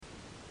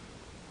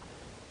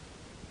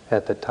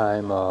at the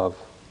time of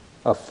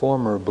a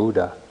former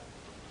Buddha,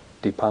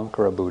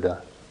 Dipankara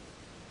Buddha.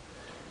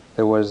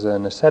 There was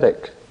an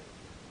ascetic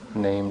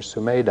named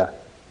Sumedha,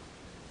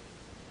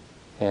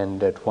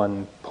 and at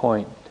one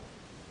point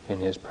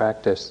in his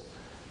practice,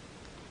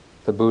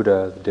 the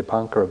Buddha, the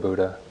Dipankara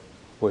Buddha,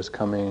 was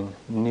coming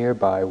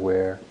nearby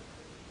where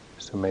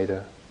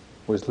Sumedha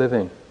was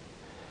living.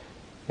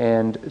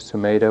 And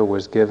Sumedha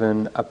was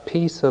given a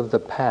piece of the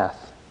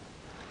path,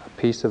 a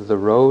piece of the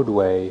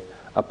roadway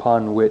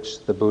upon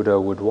which the Buddha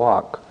would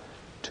walk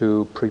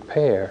to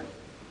prepare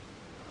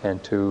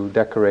and to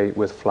decorate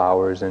with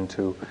flowers and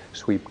to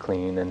sweep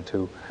clean and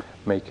to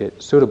make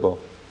it suitable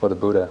for the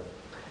Buddha.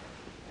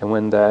 And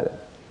when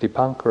that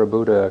Dipankara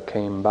Buddha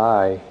came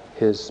by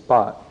his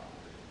spot,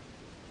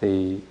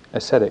 the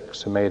ascetic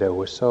Sumedha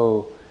was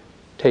so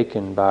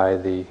taken by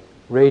the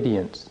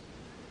radiance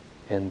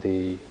and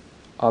the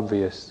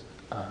obvious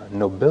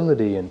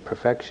nobility and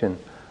perfection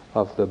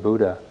of the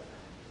Buddha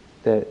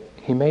that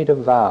he made a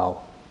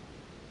vow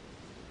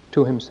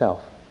to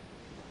himself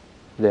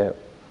that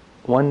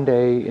one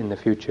day in the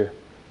future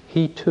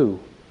he too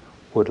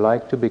would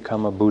like to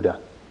become a Buddha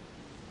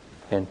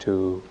and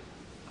to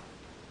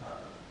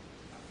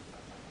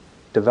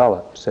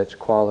develop such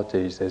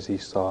qualities as he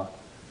saw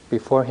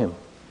before him.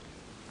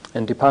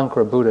 And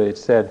Dipankara Buddha, it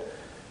said,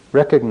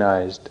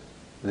 recognized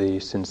the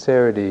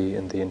sincerity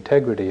and the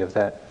integrity of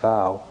that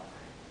vow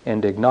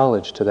and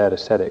acknowledged to that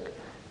ascetic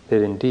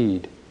that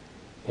indeed,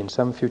 in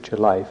some future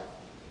life,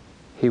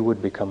 he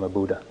would become a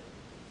Buddha.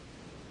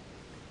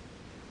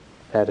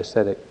 That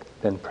ascetic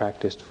then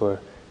practiced for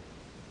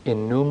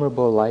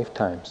innumerable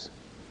lifetimes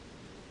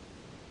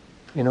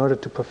in order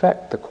to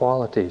perfect the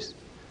qualities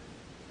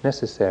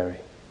necessary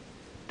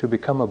to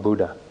become a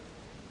Buddha.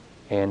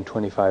 And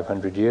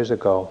 2,500 years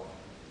ago,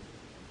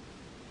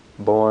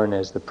 born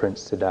as the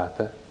Prince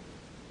Siddhartha,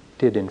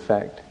 did in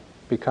fact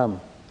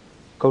become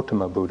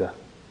Gautama Buddha.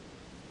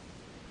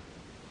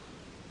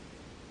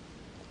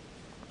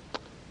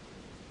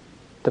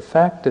 The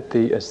fact that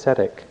the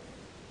ascetic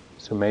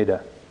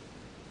Sumedha,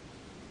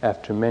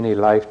 after many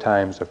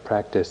lifetimes of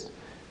practice,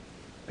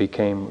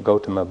 became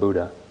Gautama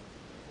Buddha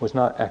was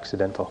not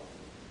accidental.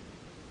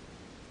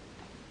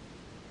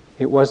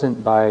 It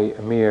wasn't by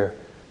a mere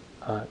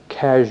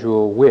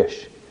casual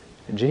wish,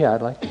 gee,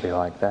 I'd like to be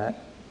like that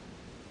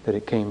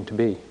it came to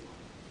be.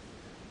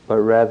 But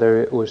rather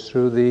it was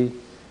through the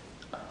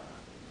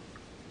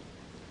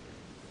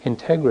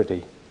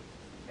integrity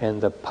and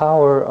the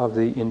power of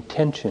the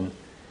intention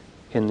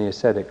in the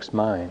ascetic's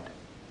mind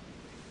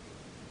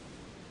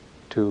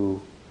to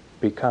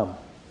become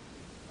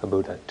a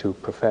Buddha, to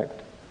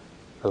perfect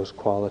those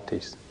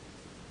qualities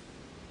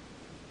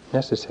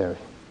necessary.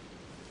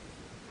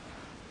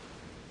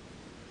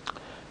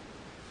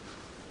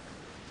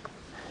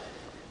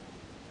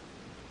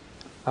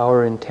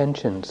 Our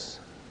intentions,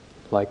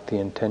 like the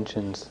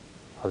intentions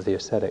of the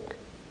ascetic,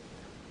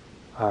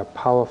 are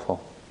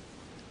powerful,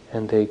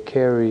 and they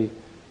carry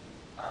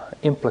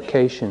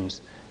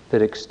implications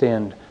that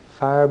extend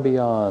far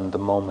beyond the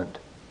moment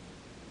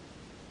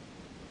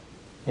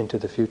into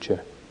the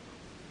future.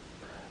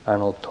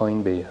 Arnold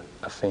Toynbee,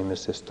 a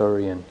famous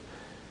historian,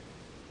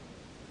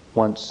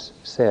 once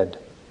said,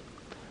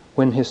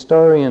 "When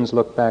historians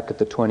look back at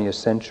the 20th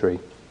century,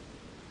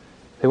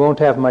 they won't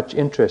have much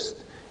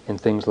interest in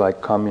things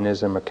like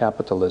communism or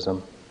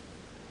capitalism.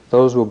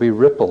 Those will be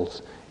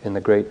ripples in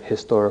the great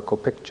historical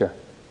picture.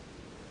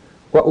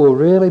 What will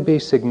really be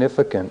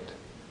significant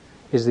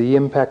is the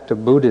impact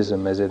of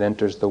Buddhism as it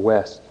enters the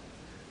West,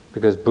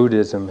 because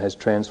Buddhism has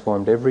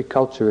transformed every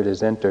culture it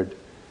has entered,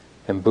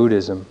 and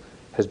Buddhism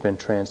has been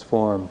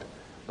transformed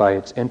by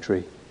its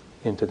entry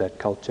into that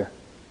culture."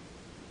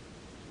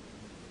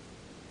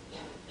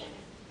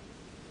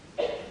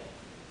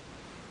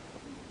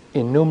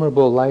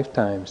 Innumerable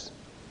lifetimes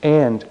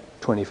and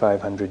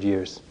 2,500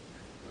 years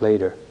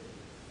later,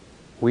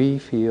 we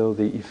feel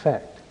the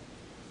effect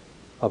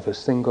of a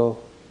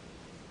single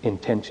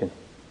intention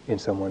in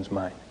someone's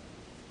mind.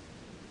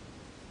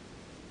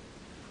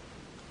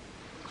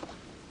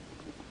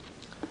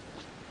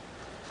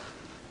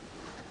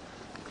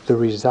 The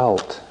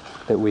result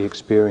that we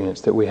experience,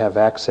 that we have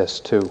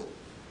access to,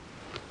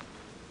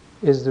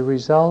 is the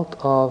result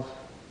of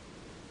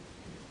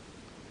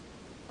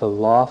the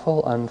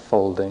lawful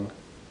unfolding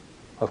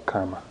of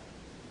karma.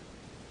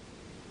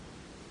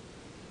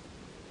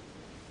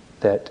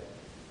 That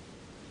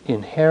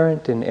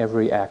inherent in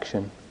every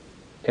action,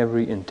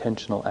 every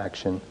intentional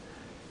action,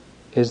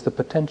 is the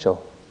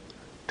potential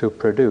to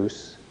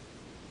produce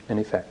an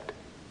effect.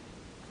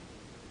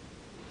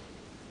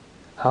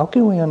 How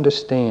can we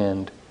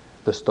understand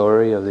the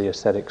story of the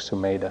ascetic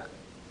Sumedha?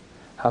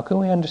 How can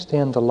we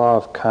understand the law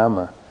of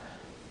karma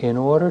in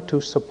order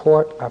to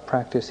support our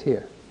practice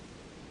here?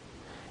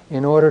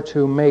 In order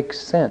to make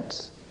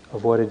sense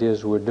of what it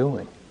is we're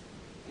doing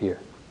here?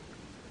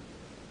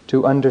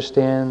 To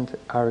understand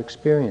our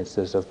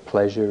experiences of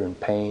pleasure and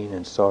pain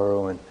and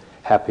sorrow and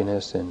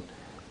happiness and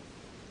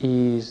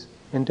ease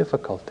and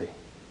difficulty?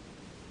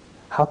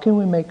 How can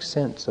we make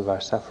sense of our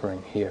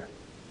suffering here?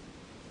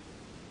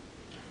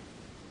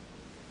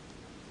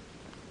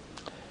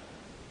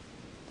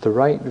 the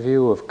right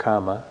view of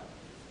kamma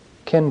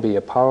can be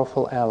a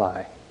powerful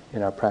ally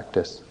in our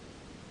practice.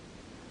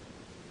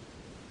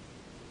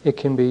 It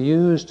can be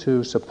used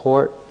to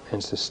support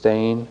and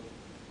sustain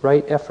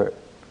right effort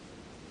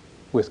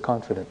with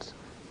confidence.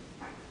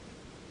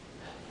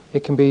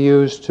 It can be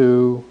used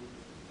to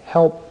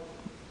help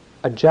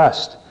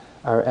adjust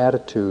our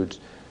attitudes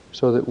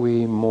so that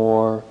we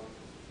more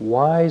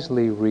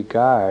wisely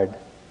regard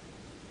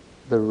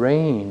the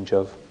range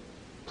of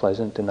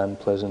pleasant and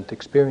unpleasant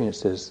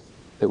experiences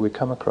that we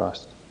come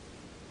across.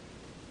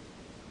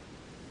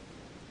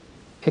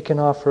 It can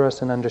offer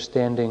us an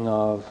understanding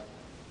of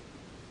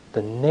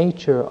the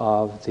nature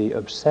of the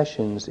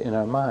obsessions in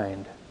our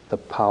mind, the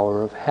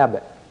power of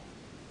habit,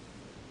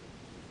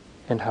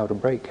 and how to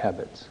break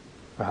habits,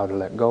 or how to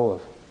let go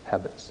of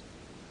habits.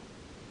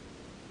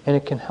 And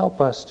it can help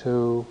us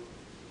to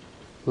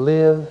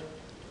live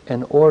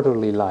an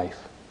orderly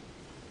life.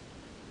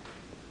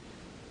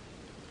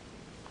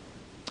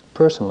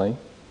 Personally,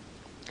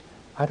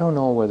 I don't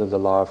know whether the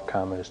law of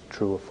karma is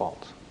true or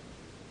false.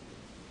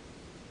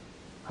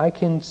 I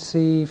can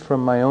see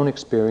from my own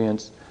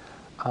experience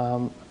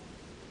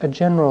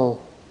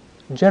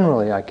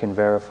generally I can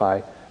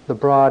verify the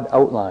broad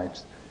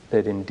outlines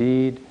that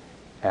indeed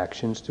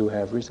actions do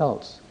have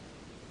results.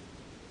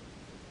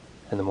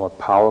 And the more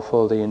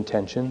powerful the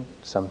intention,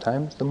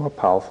 sometimes the more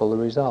powerful the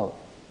result.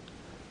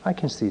 I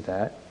can see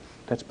that.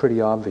 That's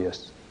pretty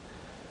obvious.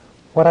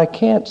 What I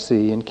can't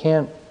see and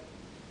can't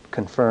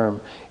confirm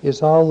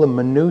is all the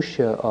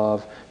minutiae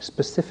of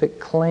specific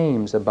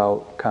claims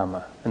about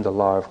kamma and the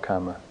law of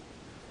kamma,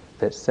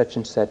 that such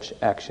and such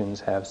actions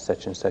have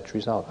such and such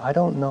result. I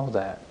don't know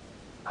that.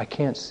 I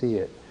can't see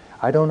it.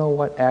 I don't know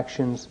what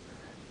actions,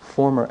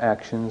 former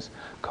actions,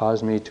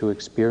 caused me to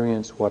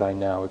experience what I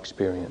now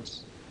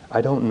experience.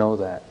 I don't know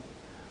that.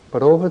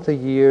 But over the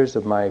years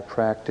of my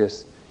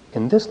practice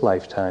in this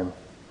lifetime,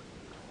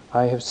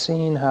 I have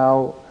seen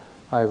how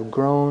I've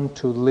grown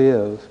to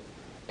live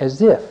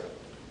as if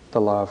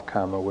the law of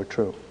karma were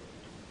true,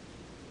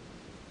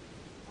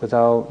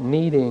 without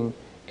needing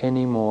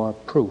any more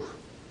proof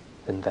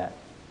than that.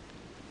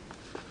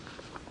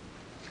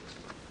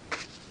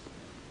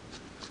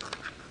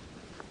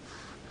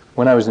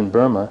 When I was in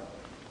Burma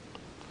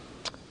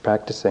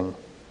practicing,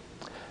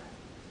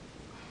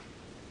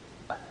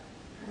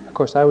 of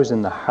course I was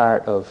in the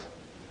heart of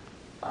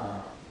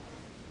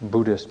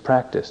Buddhist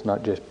practice,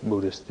 not just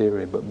Buddhist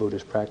theory, but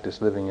Buddhist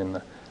practice, living in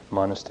the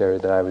monastery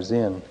that I was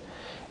in.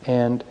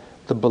 And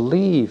the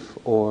belief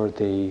or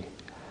the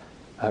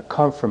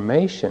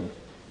confirmation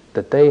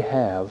that they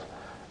have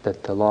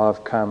that the law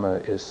of karma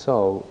is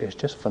so is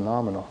just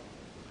phenomenal.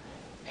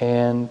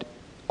 And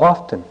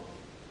often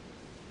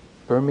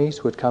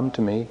Burmese would come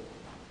to me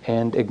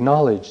and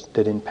acknowledge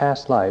that in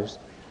past lives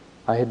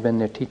I had been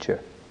their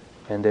teacher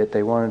and that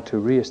they wanted to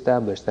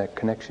reestablish that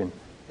connection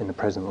in the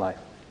present life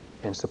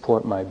and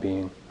support my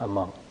being a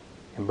monk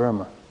in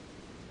Burma.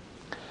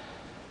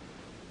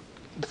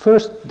 The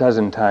first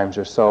dozen times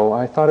or so,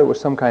 I thought it was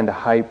some kind of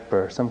hype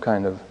or some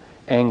kind of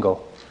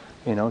angle,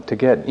 to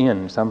get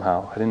in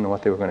somehow. I didn't know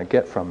what they were going to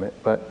get from it,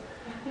 but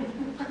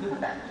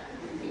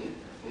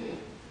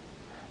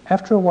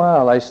after a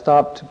while I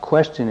stopped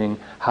questioning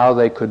how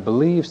they could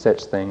believe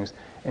such things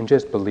and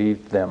just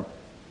believed them.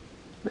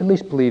 At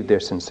least believed their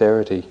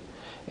sincerity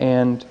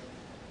and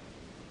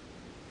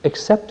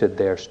accepted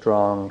their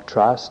strong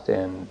trust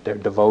and their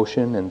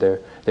devotion and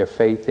their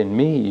faith in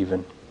me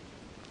even,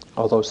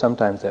 although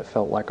sometimes that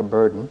felt like a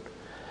burden.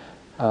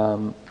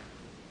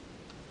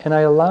 And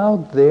I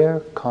allowed their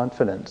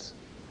confidence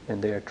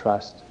and their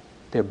trust,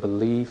 their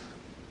belief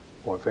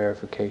or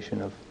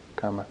verification of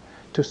karma,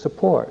 to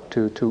support,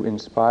 to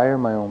inspire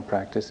my own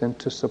practice and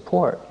to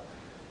support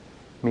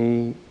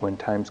me when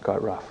times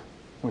got rough,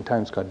 when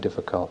times got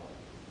difficult.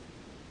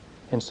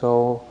 And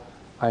so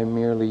I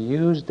merely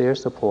used their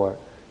support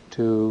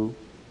to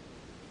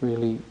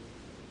really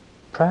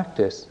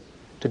practice,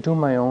 to do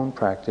my own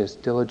practice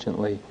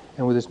diligently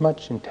and with as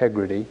much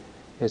integrity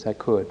as I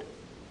could.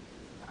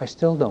 I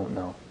still don't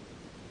know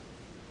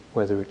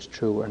whether it's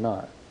true or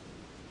not,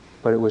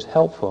 but it was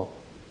helpful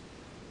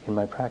in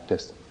my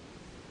practice.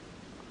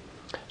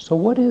 So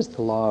what is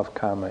the law of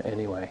karma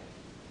anyway?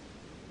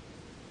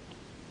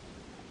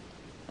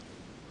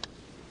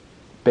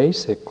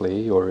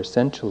 Basically, or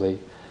essentially,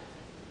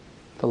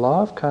 the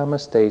law of karma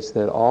states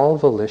that all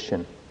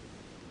volitional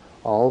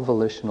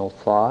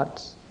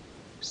thoughts,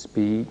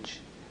 speech,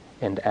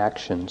 and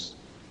actions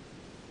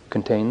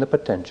contain the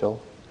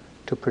potential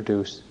to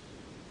produce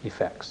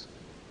effects.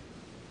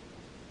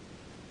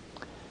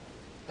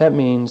 That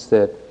means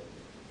that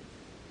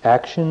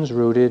actions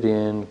rooted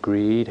in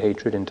greed,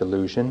 hatred, and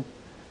delusion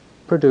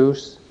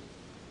produce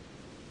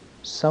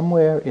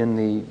somewhere in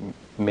the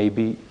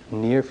maybe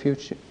near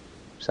future,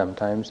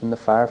 sometimes in the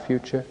far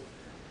future,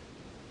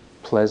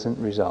 pleasant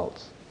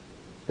results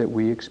that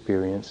we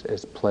experience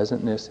as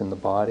pleasantness in the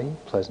body,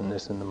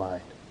 pleasantness in the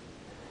mind.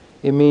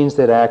 It means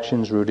that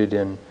actions rooted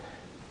in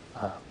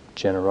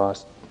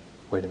generosity.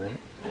 Wait a minute.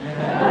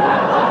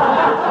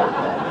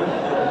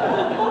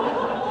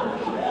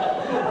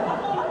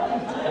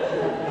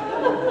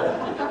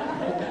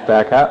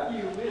 Back up.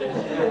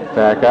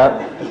 Back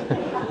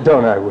up.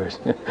 Don't I wish?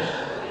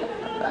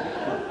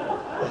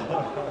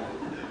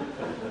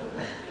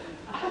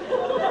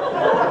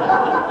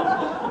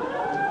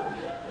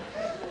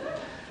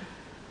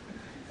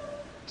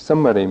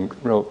 Somebody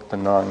wrote the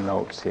wrong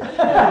notes here.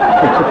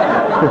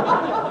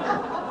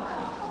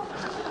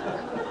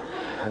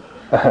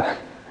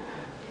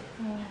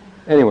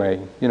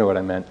 Anyway, you know what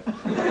I meant.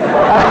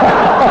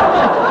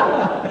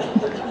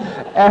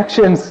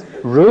 Actions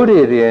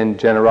rooted in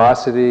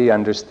generosity,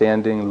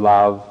 understanding,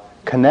 love,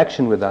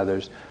 connection with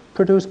others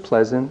produce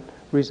pleasant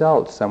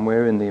results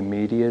somewhere in the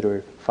immediate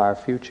or far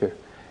future.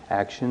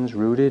 Actions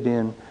rooted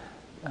in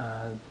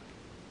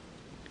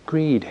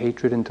greed,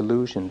 hatred, and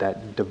delusion,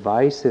 that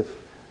divisive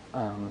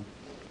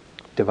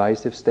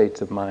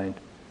states of mind,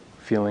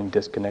 feeling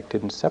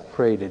disconnected and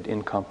separated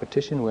in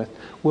competition with,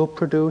 will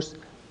produce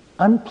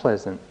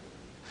unpleasant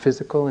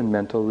physical and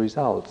mental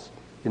results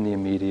in the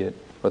immediate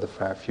or the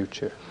far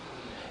future.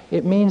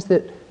 It means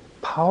that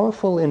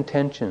powerful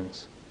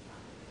intentions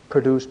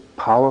produce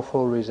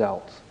powerful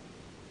results.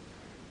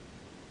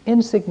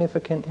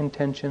 Insignificant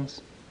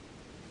intentions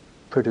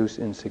produce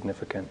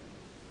insignificant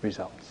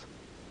results.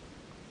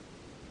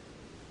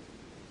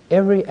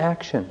 Every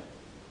action,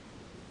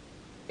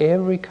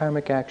 every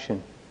karmic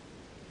action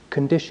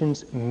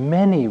conditions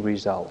many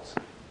results.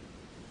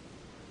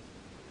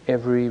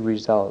 Every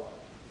result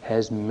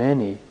has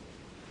many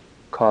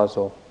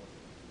causal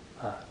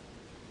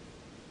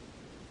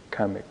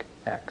karmic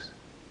acts.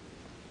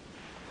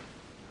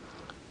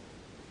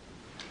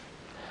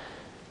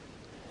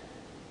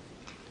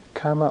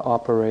 Karma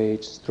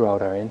operates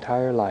throughout our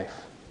entire life.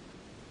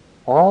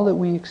 All that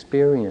we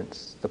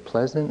experience, the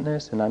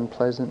pleasantness and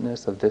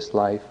unpleasantness of this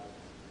life,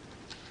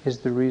 is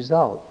the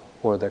result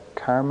or the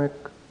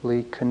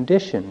karmically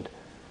conditioned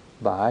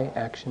by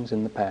actions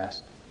in the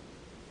past.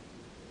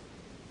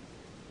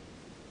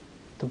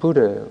 The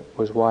Buddha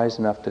was wise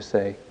enough to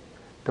say,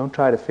 don't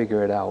try to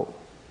figure it out.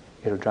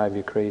 It'll drive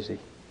you crazy.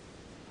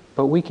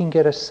 But we can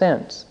get a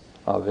sense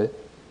of it,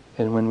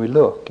 and when we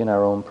look in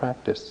our own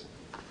practice.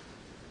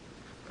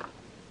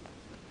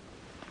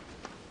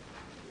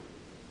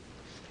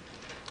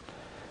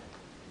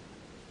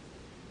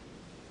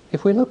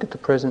 If we look at the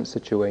present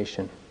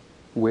situation,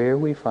 where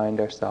we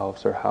find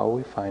ourselves or how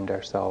we find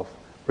ourselves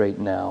right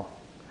now,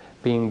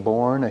 being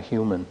born a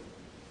human,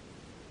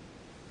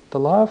 the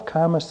law of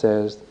karma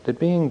says that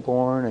being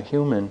born a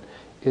human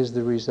is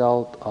the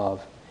result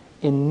of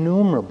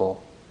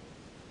innumerable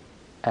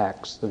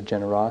acts of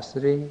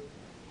generosity,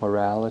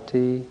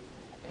 morality,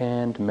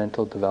 and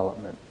mental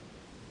development.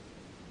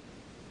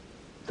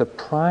 The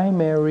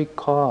primary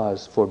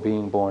cause for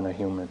being born a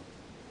human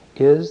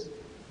is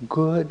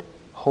good,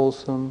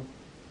 wholesome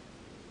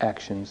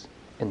actions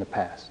in the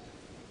past.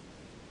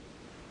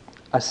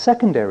 A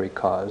secondary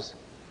cause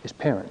is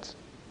parents.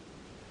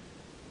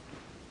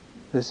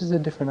 This is a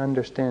different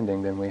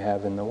understanding than we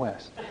have in the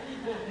West.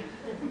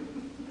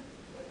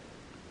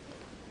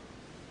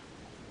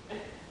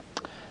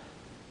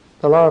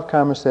 The law of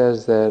karma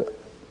says that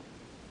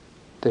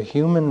the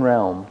human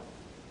realm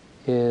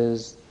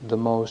is the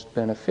most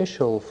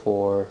beneficial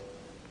for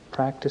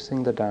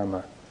practicing the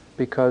Dharma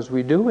because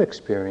we do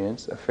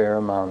experience a fair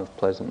amount of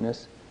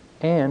pleasantness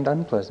and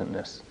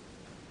unpleasantness.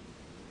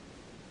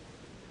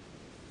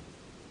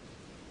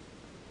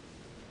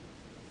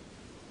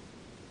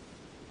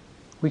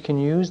 We can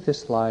use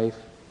this life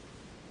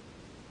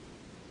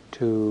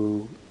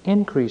to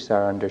increase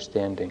our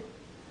understanding,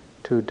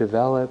 to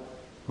develop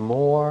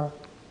more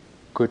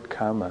good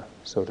karma,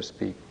 so to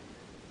speak,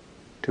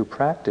 to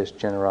practice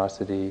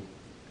generosity,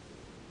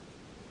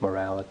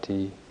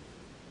 morality,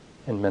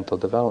 and mental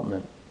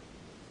development.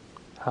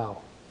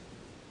 How?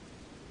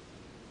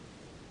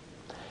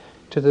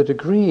 To the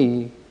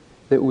degree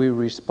that we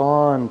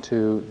respond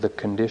to the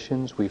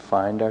conditions we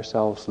find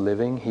ourselves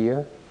living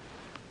here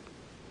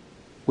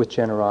with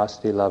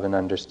generosity, love, and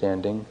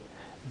understanding,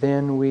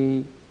 then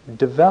we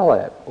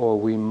develop or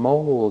we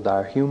mold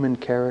our human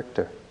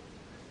character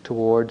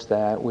towards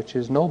that which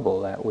is noble,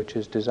 that which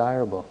is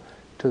desirable,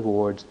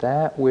 towards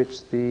that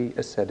which the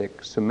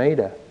ascetic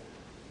Sumedha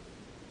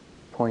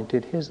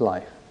pointed his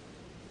life.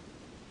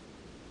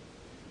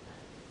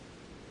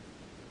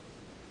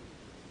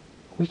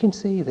 We can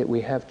see that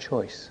we have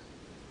choice.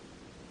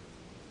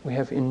 We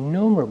have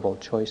innumerable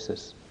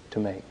choices to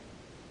make,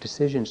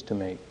 decisions to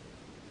make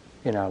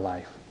in our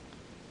life.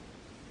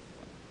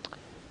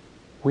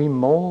 We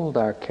mold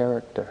our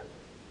character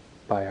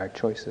by our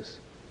choices.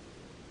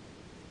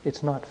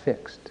 It's not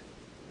fixed.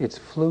 It's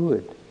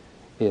fluid.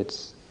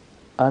 It's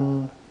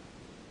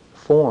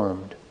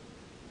unformed.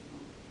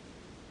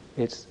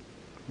 It's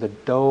the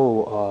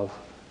dough of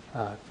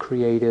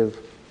creative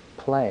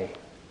play.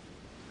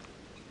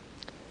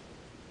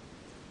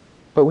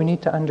 But we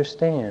need to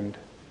understand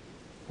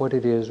what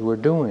it is we're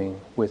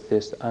doing with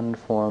this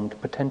unformed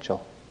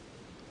potential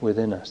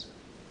within us.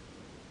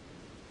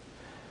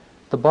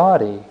 The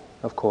body,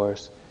 of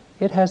course,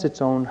 it has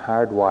its own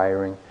hard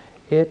wiring.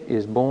 It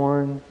is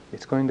born,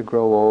 it's going to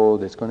grow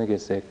old, it's going to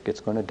get sick, it's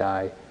going to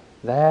die.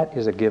 That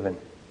is a given.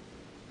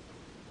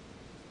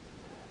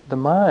 The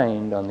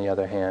mind, on the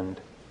other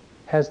hand,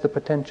 has the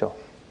potential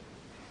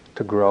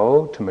to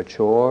grow, to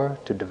mature,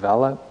 to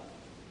develop,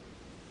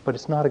 but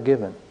it's not a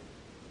given.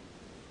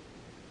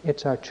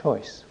 It's our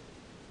choice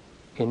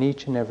in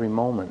each and every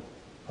moment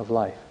of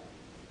life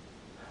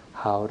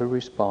how to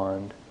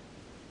respond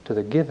to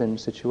the given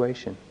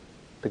situation,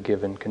 the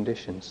given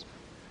conditions.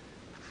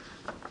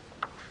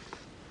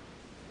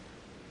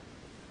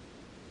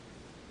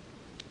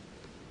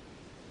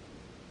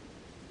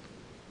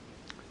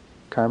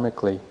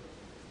 Karmically,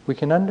 we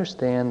can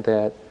understand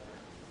that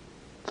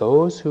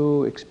those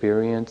who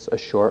experience a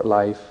short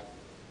life,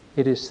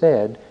 it is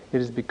said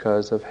it is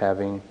because of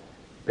having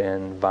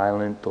been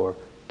violent or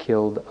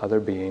killed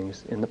other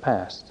beings in the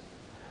past.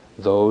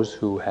 Those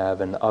who have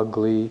an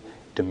ugly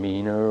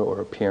demeanor or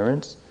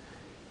appearance,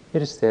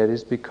 it is said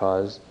is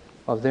because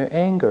of their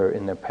anger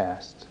in their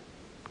past.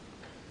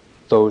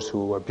 Those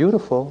who are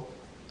beautiful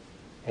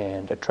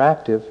and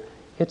attractive,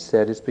 it's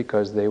said is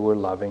because they were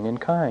loving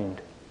and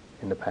kind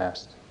in the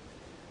past.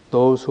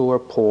 Those who are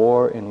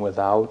poor and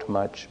without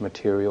much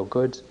material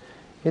goods,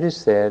 it is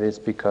said it's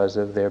because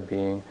of their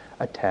being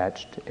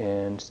attached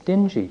and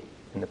stingy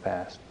in the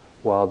past.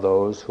 While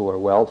those who are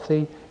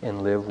wealthy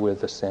and live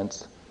with a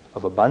sense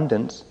of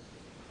abundance,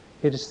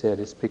 it is said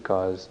it's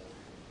because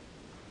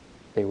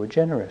they were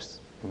generous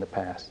in the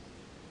past.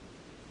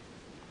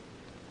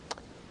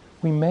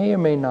 We may or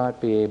may not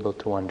be able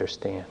to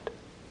understand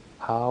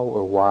how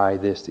or why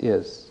this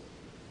is,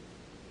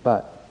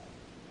 but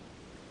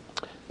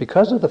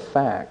because of the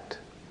fact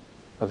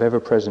of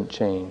ever-present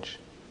change,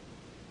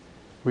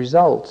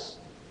 results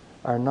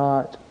are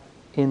not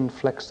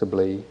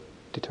inflexibly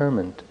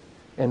determined,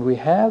 and we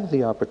have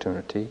the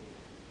opportunity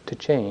to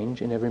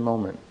change in every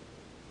moment.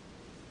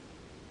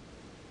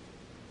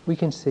 We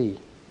can see,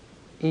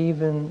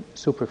 even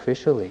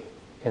superficially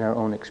in our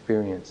own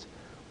experience,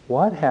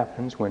 what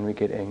happens when we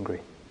get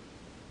angry.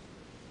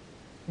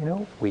 You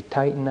know, we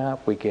tighten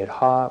up, we get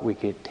hot, we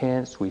get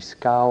tense, we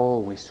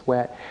scowl, we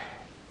sweat.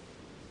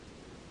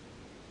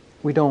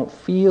 We don't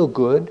feel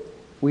good,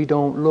 we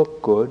don't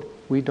look good,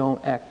 we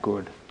don't act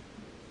good.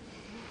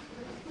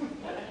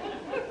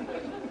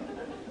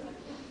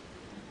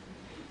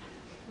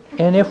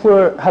 And if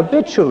we're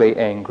habitually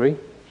angry,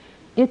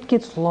 it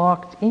gets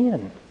locked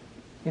in.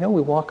 You know,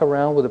 we walk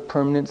around with a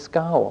permanent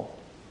scowl.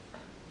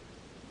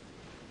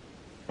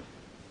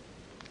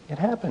 It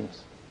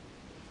happens.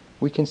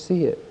 We can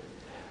see it.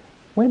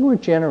 When we're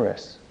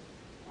generous,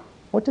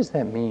 what does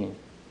that mean?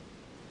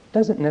 It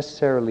doesn't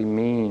necessarily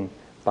mean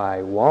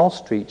by Wall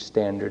Street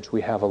standards we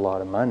have a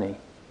lot of money.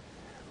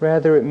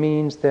 Rather, it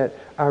means that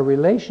our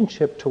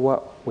relationship to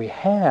what we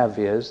have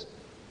is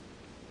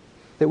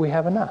that we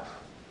have enough.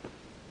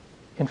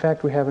 In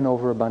fact, we have an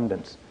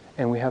overabundance,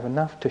 and we have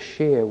enough to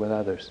share with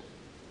others.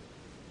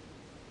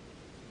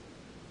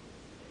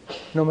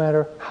 No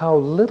matter how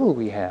little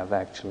we have,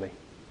 actually.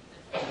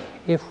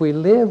 If we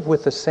live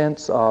with a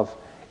sense of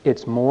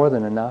it's more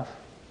than enough,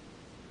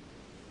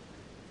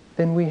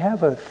 then we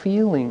have a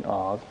feeling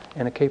of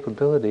and a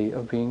capability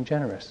of being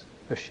generous,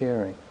 of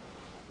sharing,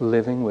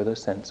 living with a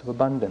sense of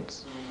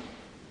abundance.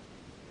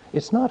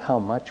 It's not how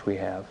much we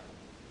have,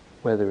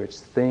 whether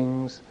it's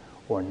things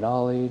or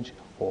knowledge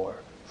or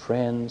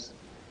friends.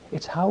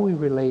 It's how we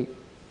relate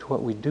to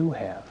what we do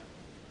have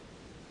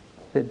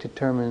that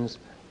determines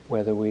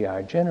whether we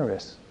are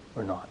generous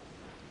or not.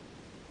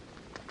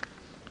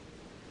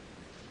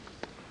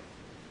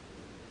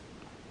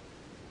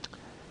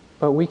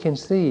 But we can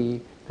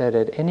see that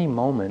at any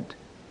moment,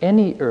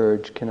 any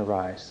urge can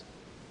arise.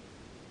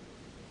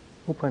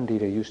 U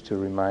Pandita used to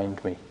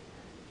remind me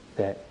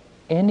that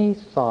any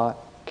thought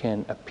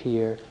can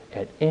appear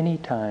at any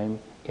time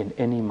in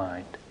any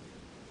mind.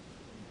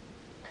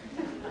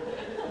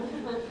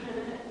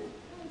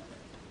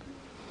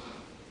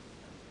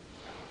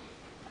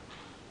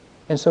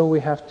 And so we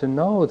have to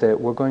know that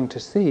we're going to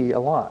see a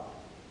lot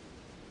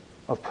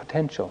of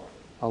potential,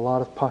 a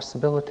lot of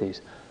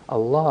possibilities, a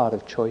lot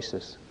of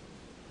choices.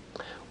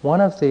 One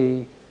of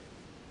the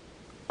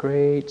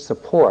great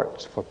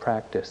supports for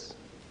practice,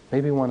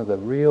 maybe one of the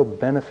real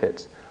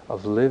benefits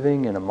of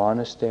living in a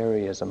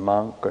monastery as a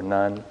monk or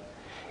nun,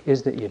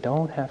 is that you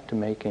don't have to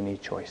make any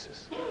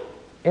choices.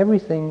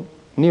 Everything,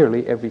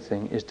 nearly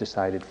everything, is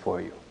decided for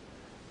you.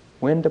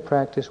 When to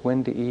practice,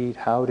 when to eat,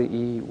 how to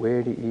eat,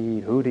 where to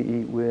eat, who to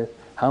eat with,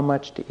 how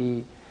much to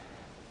eat,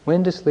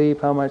 when to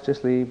sleep, how much to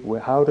sleep,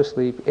 how to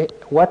sleep,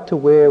 what to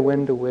wear,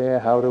 when to wear,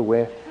 how to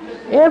wear.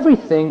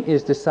 Everything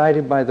is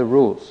decided by the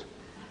rules.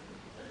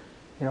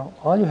 You know,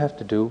 all you have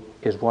to do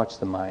is watch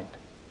the mind.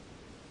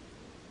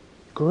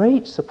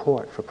 Great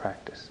support for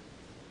practice.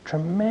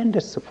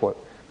 Tremendous support,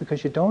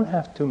 because you don't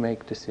have to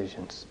make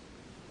decisions.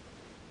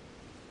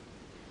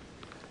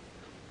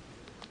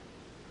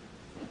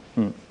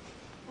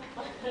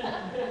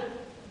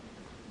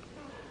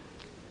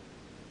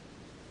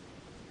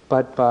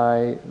 But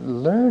by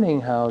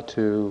learning how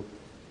to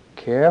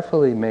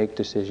carefully make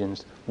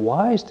decisions,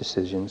 wise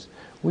decisions,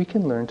 we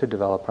can learn to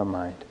develop our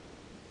mind,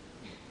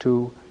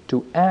 to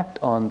act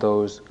on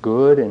those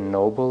good and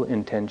noble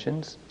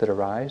intentions that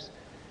arise,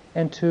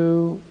 and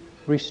to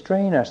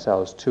restrain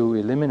ourselves, to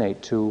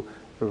eliminate, to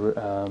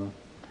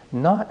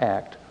not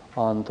act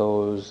on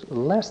those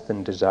less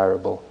than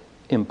desirable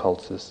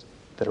impulses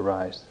that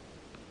arise.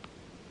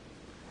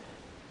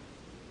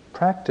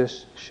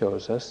 Practice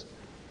shows us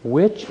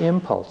which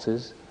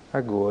impulses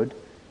are good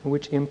and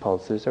which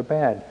impulses are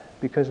bad,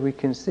 because we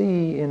can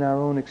see in our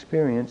own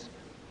experience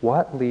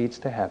what leads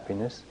to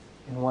happiness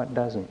and what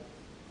doesn't.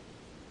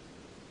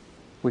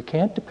 We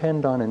can't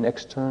depend on an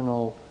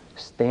external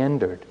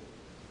standard.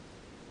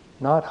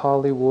 Not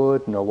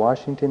Hollywood, nor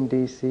Washington,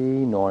 D.C.,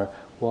 nor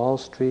Wall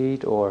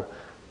Street, or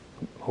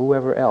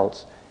whoever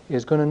else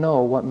is going to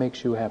know what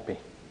makes you happy.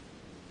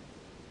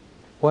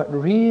 What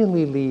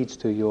really leads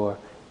to your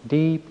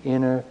deep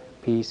inner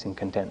peace and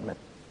contentment.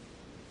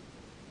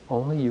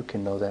 Only you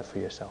can know that for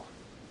yourself.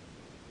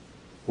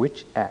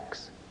 Which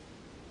acts,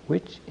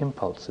 which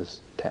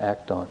impulses to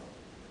act on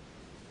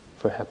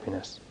for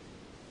happiness.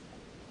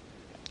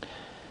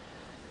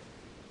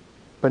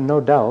 But no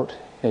doubt,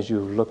 as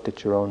you've looked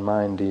at your own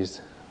mind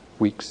these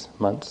weeks,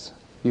 months,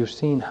 you've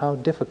seen how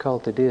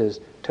difficult it is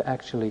to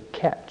actually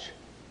catch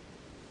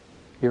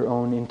your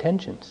own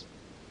intentions,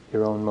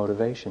 your own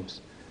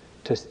motivations.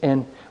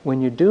 And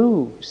when you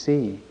do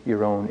see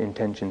your own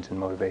intentions and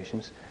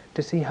motivations,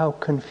 to see how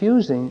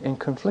confusing and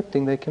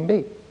conflicting they can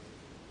be.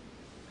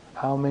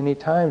 How many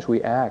times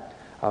we act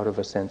out of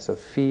a sense of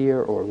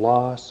fear or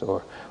loss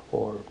or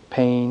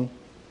pain,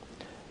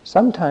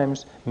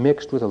 sometimes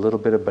mixed with a little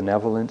bit of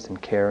benevolence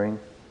and caring,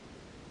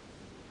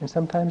 and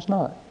sometimes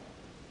not.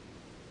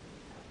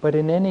 But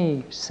in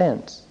any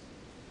sense,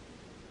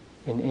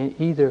 in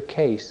either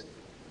case,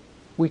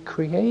 we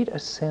create a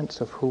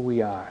sense of who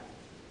we are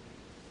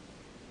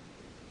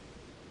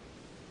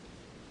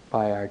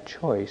by our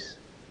choice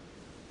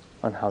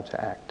on how to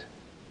act.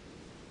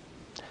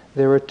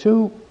 There are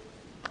two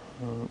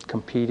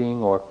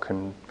competing or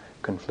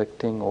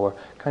conflicting or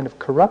kind of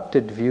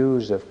corrupted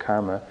views of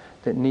karma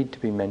that need to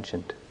be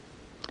mentioned.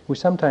 We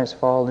sometimes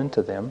fall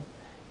into them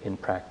in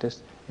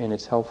practice, and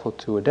it's helpful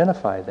to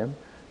identify them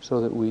so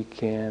that we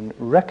can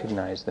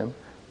recognize them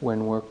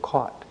when we're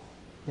caught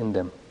in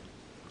them.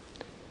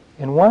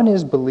 And one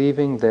is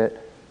believing that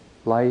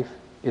life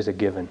is a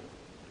given.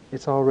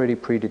 It's already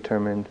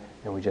predetermined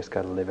and we just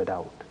got to live it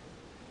out.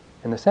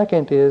 And the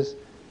second is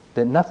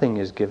that nothing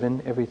is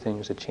given,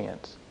 everything's a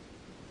chance.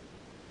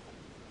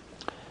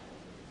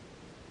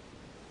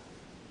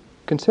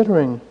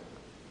 Considering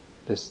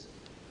this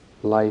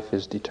life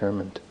is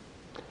determined,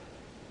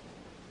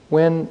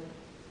 when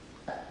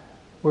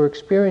we're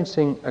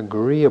experiencing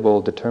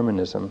agreeable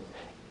determinism,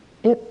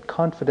 it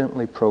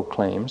confidently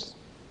proclaims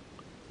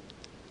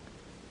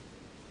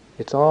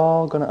it's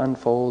all going to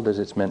unfold as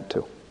it's meant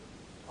to.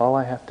 All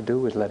I have to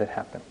do is let it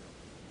happen.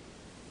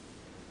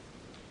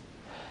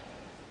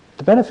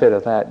 The benefit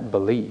of that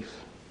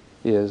belief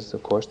is,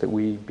 of course, that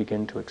we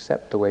begin to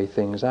accept the way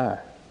things are.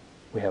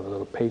 We have a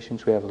little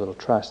patience, we have a little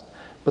trust.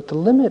 But the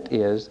limit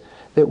is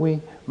that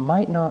we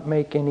might not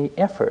make any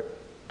effort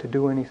to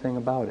do anything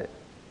about it.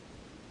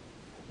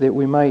 That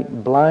we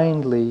might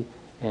blindly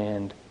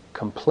and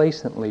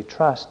complacently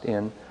trust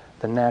in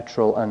the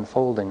natural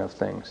unfolding of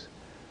things,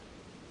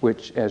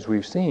 which, as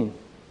we've seen,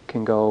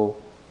 can go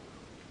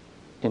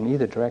in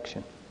either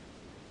direction.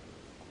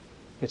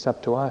 It's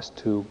up to us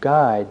to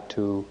guide,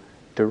 to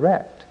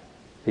direct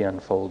the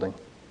unfolding.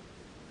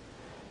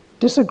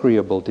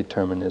 Disagreeable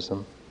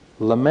determinism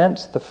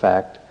laments the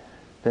fact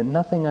that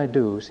nothing I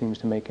do seems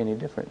to make any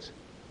difference.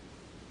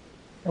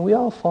 And we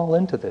all fall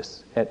into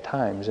this at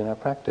times in our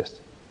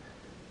practice.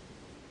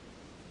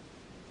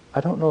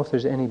 I don't know if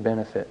there's any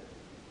benefit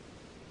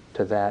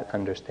to that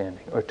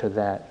understanding or to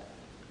that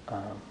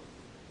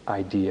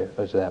idea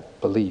or to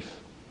that belief.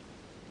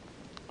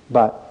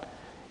 But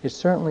it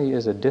certainly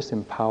is a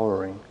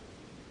disempowering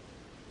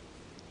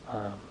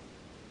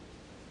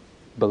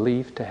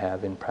belief to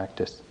have in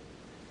practice.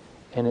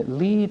 And it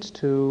leads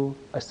to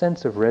a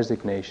sense of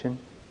resignation.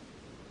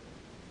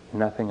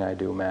 Nothing I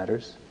do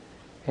matters.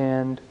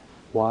 And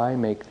why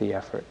make the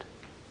effort?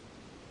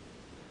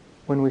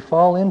 When we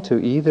fall into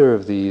either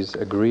of these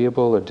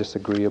agreeable or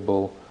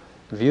disagreeable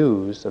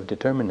views of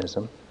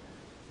determinism,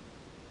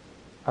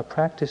 our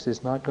practice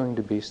is not going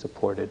to be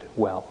supported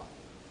well.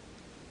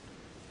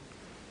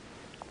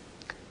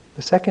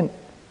 The second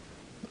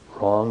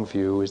wrong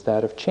view is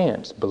that of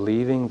chance,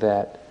 believing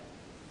that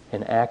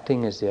and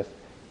acting as if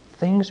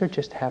things are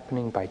just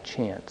happening by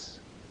chance,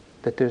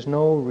 that there's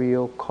no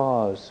real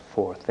cause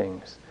for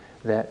things,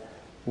 that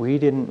we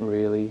didn't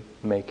really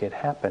make it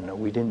happen, or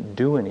we didn't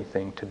do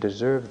anything to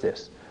deserve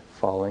this,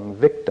 falling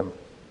victim,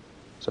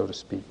 so to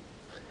speak.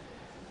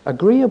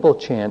 Agreeable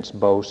chance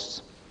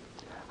boasts,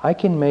 I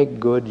can make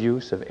good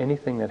use of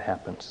anything that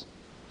happens.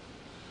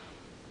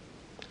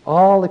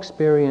 All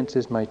experience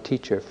is my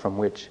teacher from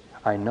which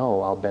I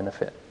know I'll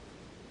benefit.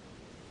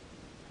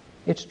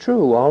 It's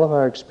true, all of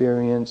our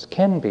experience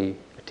can be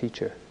a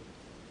teacher.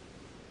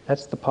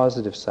 That's the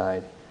positive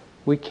side.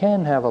 We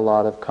can have a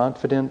lot of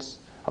confidence,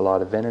 a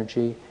lot of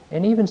energy,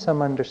 and even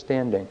some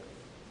understanding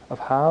of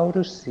how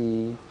to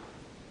see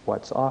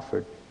what's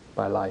offered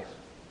by life.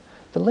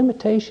 The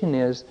limitation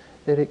is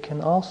that it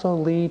can also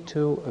lead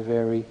to a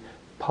very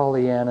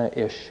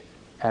Pollyanna-ish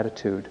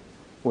attitude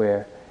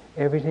where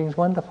everything's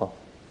wonderful,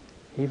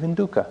 even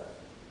dukkha.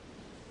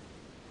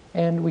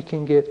 And we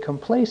can get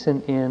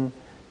complacent in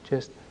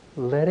just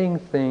letting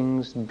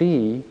things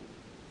be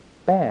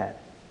bad.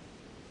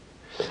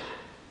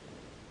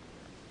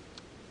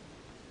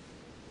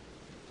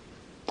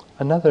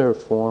 Another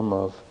form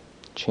of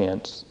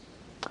chance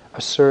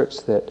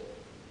asserts that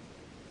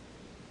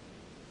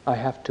I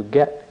have to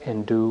get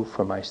and do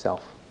for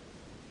myself,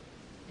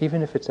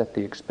 even if it's at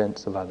the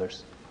expense of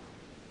others.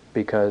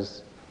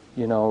 Because,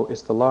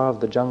 it's the law of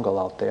the jungle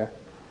out there,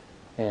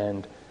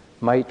 and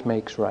might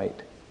makes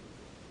right.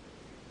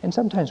 And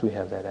sometimes we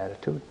have that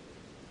attitude.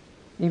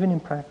 Even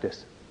in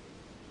practice,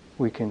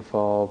 we can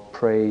fall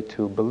prey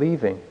to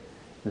believing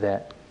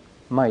that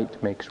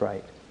might makes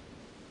right.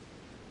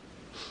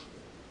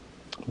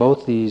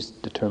 Both these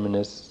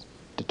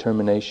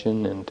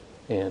determination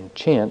and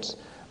chance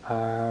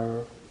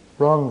are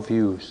wrong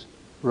views,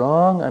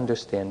 wrong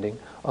understanding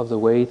of the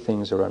way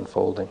things are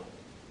unfolding.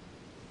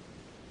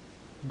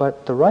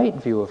 But the right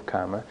view of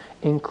karma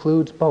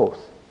includes both.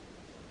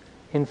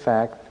 In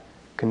fact,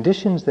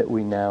 conditions that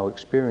we now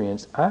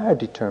experience are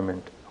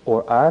determined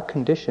or are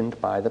conditioned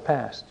by the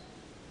past.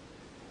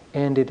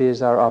 And it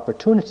is our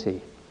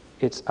opportunity,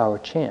 it's our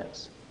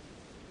chance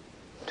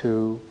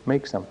to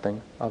make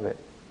something of it,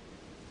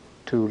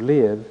 to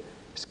live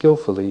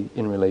skillfully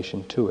in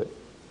relation to it.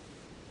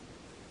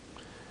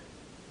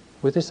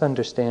 With this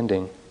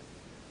understanding,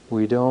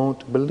 we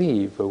don't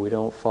believe, or we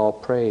don't fall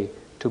prey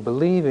to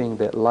believing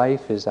that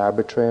life is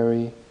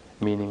arbitrary,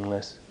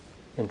 meaningless,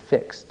 and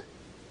fixed,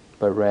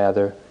 but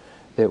rather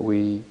that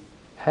we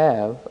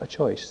have a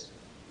choice,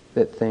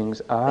 that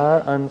things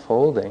are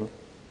unfolding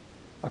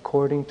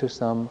according to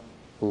some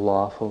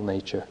lawful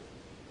nature.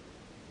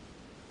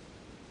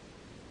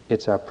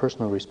 It's our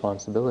personal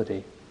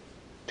responsibility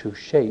to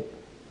shape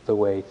the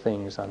way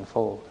things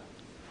unfold.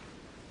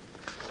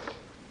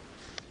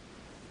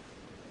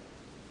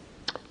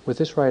 With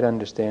this right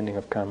understanding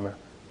of karma,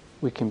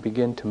 we can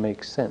begin to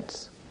make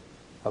sense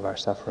of our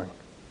suffering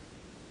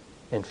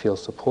and feel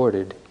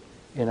supported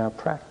in our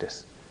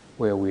practice,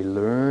 where we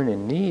learn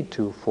and need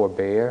to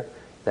forbear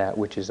that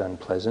which is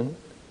unpleasant,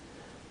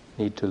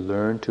 need to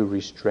learn to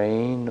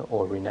restrain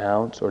or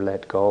renounce or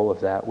let go of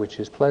that which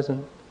is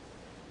pleasant,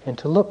 and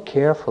to look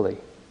carefully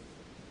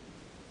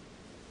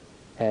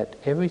at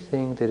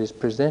everything that is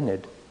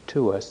presented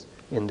to us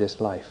in this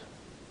life.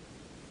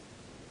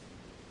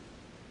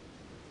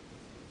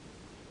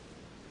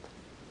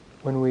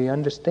 When we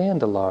understand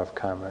the law of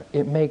karma,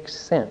 it makes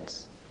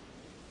sense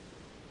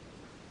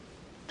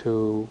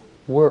to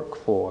work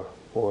for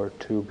or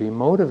to be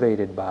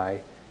motivated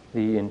by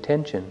the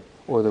intention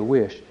or the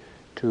wish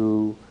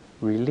to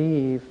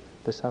relieve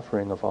the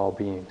suffering of all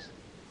beings,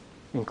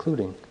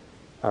 including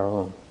our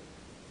own,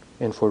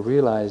 and for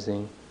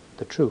realizing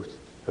the truth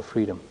of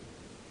freedom.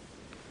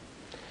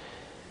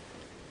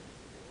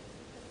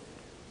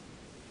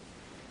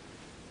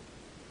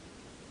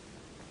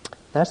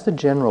 That's the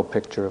general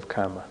picture of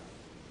karma.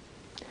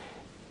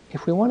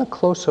 If we want a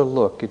closer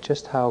look at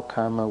just how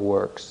karma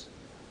works,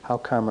 how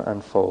karma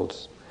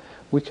unfolds,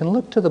 we can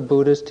look to the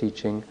Buddha's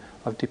teaching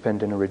of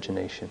dependent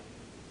origination.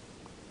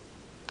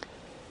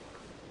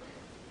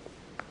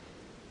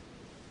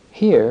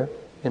 Here,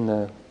 in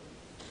the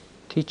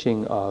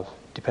teaching of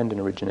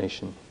dependent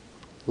origination,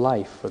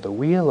 life, or the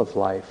wheel of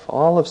life,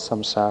 all of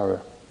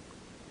samsara,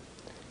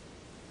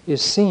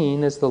 is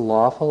seen as the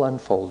lawful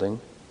unfolding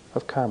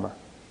of karma,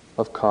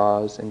 of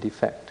cause and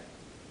effect.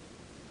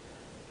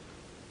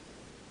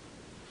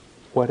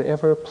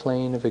 Whatever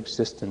plane of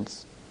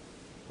existence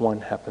one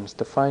happens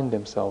to find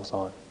themselves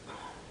on.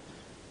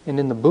 And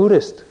in the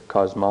Buddhist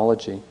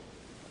cosmology,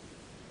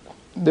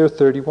 there are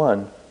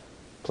 31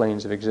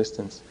 planes of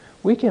existence.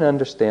 We can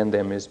understand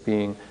them as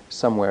being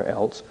somewhere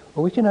else,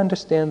 or we can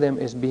understand them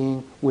as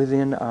being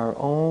within our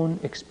own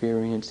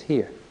experience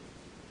here.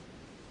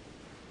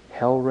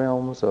 Hell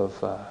realms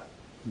of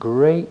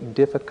great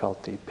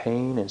difficulty,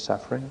 pain, and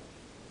suffering.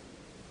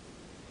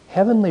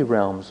 Heavenly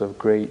realms of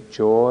great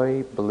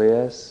joy,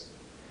 bliss,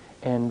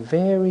 and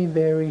very,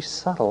 very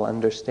subtle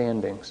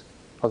understandings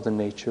of the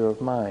nature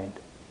of mind.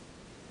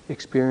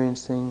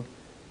 Experiencing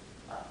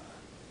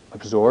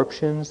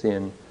absorptions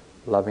in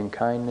loving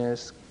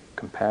kindness,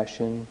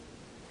 compassion,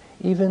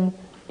 even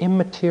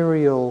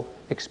immaterial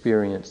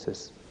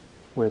experiences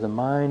where the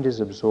mind is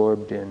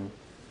absorbed in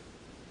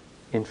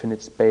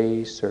infinite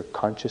space or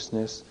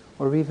consciousness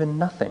or even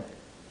nothing.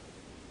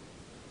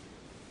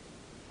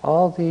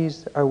 All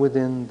these are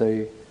within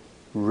the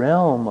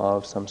realm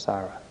of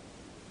samsara,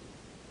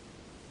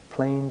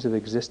 planes of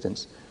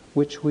existence,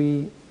 which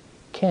we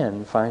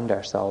can find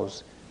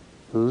ourselves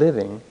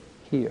living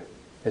here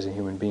as a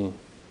human being.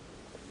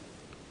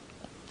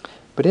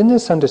 But in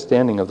this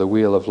understanding of the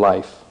wheel of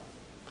life,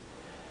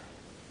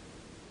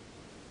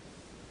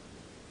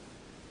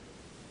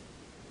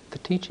 the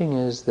teaching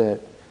is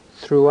that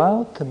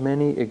throughout the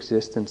many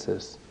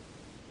existences,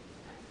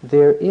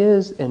 there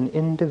is an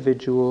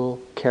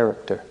individual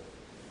character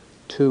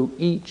to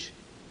each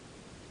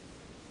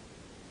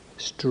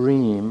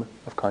stream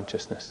of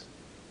consciousness.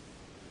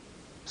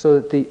 So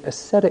that the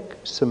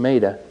ascetic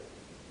sumedha,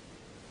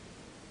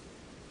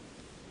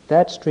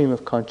 that stream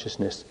of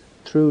consciousness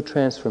through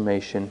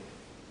transformation,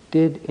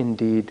 did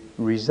indeed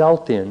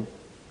result in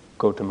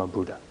Gautama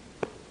Buddha.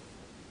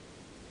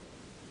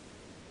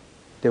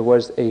 There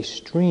was a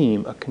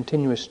stream, a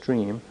continuous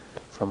stream,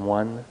 from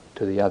one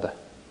to the other,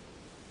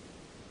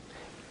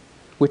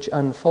 which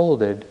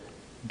unfolded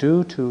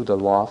due to the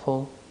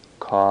lawful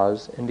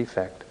cause and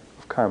effect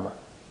of karma,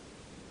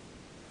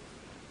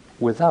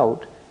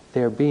 without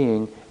there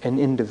being an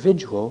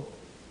individual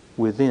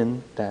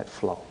within that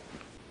flow,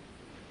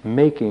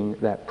 making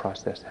that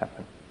process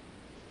happen,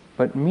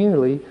 but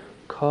merely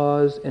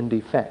cause and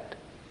effect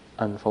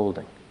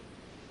unfolding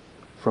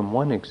from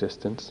one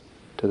existence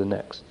to the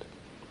next.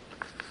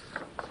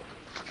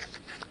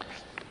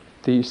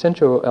 The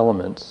essential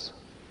elements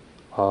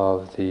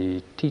of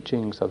the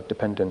teachings of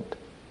dependent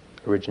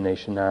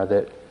origination are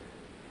that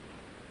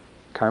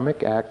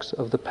karmic acts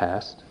of the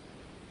past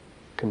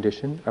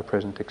condition our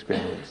present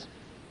experience.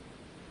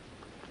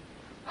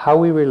 How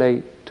we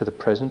relate to the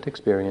present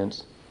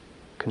experience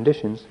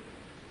conditions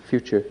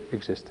future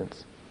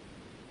existence.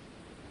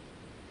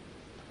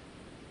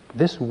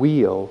 This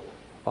wheel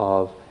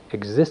of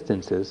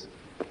existences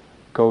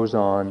goes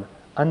on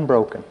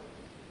unbroken,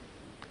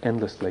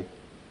 endlessly,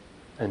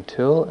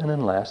 until and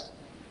unless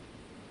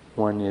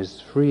one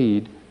is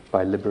freed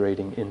by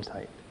liberating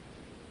insight.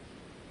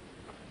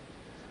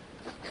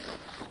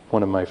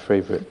 One of my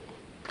favorite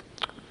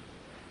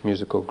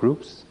musical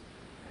groups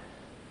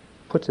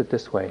puts it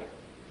this way: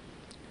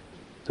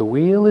 the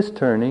wheel is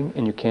turning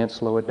and you can't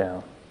slow it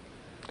down.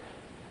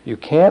 You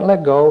can't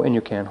let go and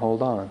you can't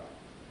hold on.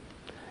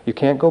 You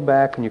can't go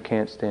back and you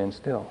can't stand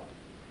still.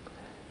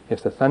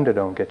 If the thunder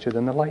don't get you,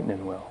 then the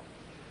lightning will.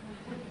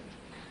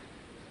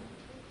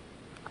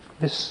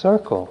 This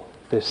circle,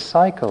 this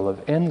cycle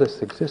of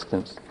endless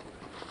existence,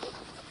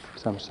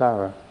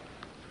 samsara,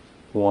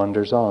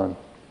 wanders on.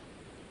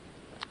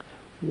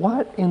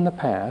 What in the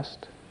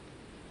past,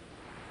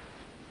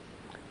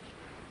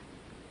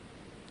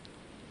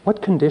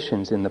 what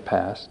conditions in the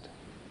past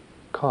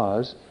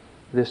cause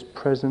this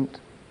present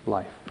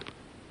life?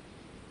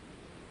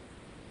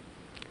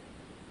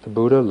 The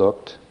Buddha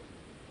looked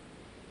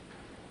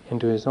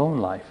into his own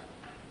life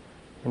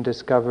and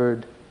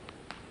discovered,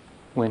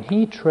 when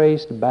he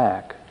traced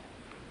back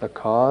the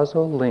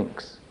causal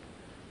links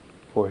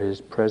for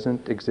his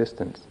present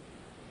existence,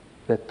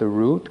 that the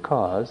root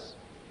cause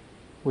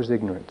was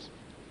ignorance.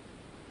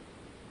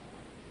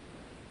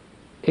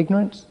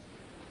 Ignorance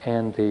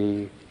and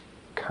the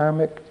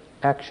karmic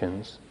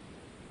actions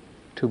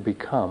to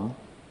become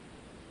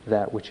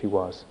that which he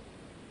was.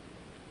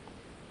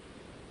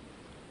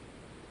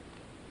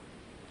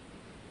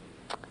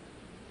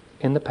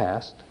 In the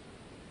past,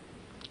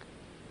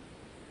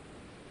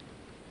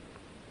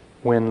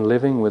 when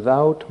living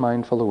without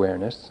mindful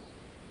awareness,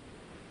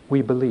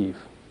 we believe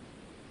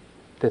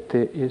that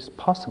it is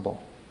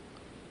possible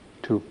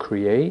to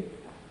create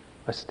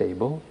a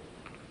stable,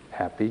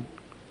 happy,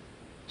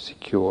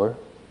 secure,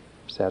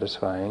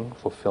 satisfying,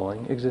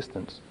 fulfilling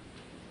existence.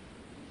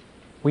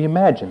 We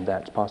imagine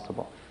that's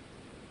possible.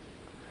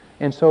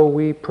 And so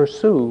we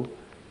pursue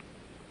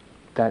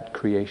that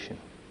creation.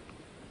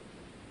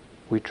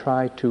 We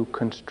try to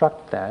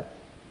construct that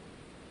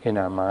in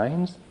our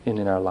minds and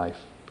in our life.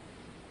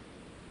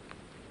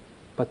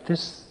 But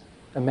this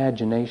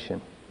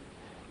imagination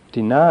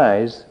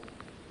denies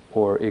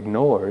or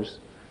ignores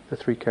the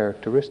three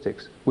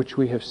characteristics which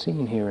we have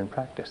seen here in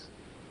practice.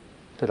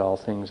 That all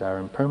things are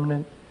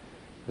impermanent,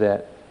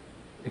 that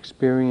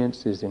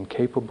experience is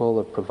incapable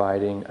of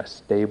providing a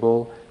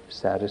stable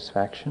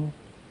satisfaction,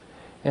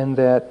 and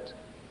that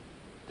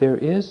there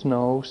is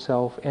no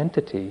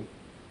self-entity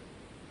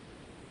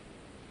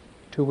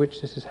to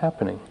which this is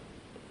happening.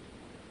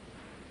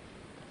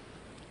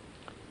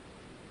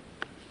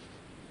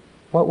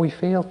 What we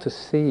fail to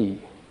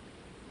see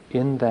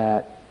in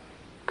that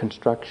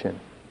construction,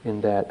 in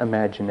that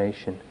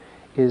imagination,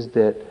 is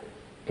that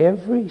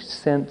every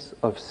sense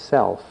of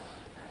self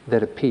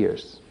that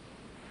appears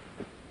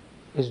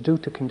is due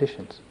to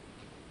conditions.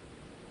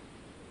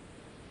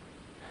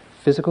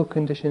 Physical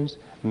conditions,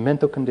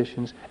 mental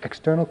conditions,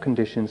 external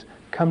conditions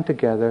come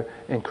together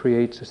and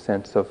creates a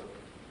sense of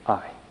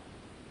I,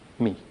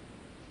 me.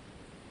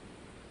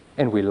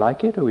 And we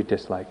like it or we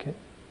dislike it.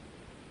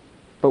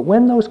 But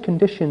when those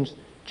conditions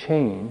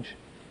change,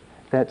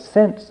 that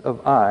sense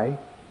of I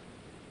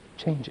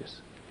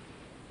changes,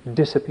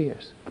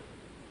 disappears,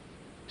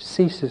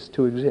 ceases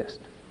to exist.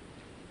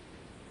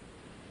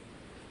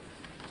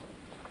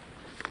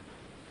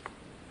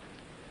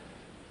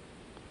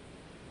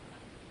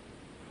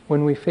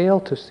 When we fail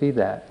to see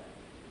that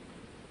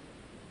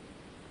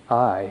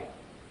I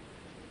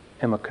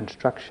am a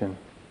construction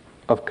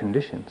of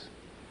conditions,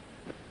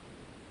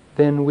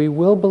 then we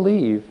will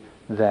believe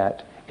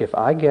that if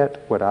I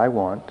get what I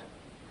want,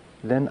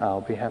 then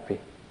I'll be happy.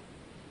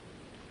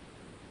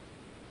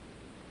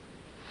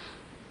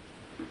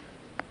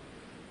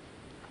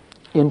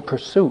 in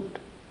pursuit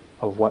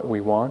of what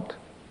we want.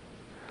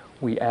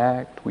 We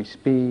act, we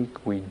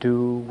speak, we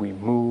do, we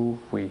move,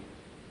 we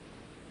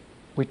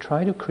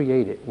try to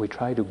create it, we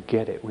try to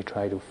get it, we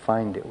try to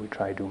find it, we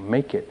try to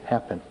make it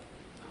happen.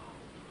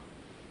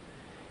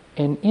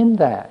 And in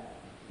that,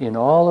 in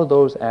all of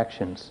those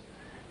actions,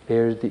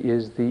 there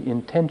is the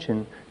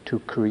intention to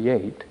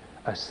create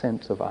a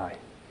sense of I,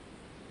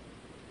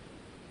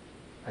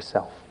 a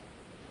self.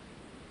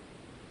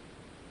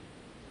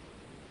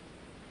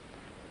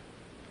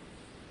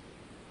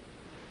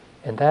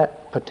 And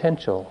that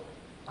potential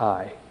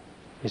I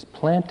is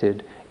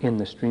planted in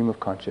the stream of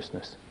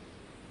consciousness.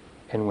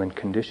 And when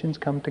conditions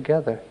come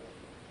together,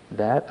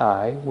 that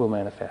I will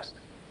manifest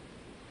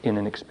in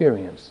an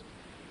experience.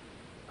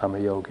 I'm a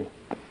yogi.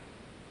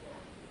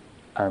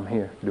 I'm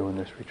here doing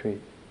this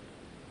retreat.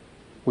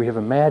 We have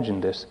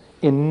imagined this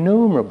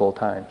innumerable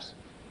times.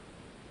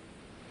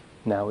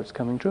 Now it's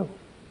coming true.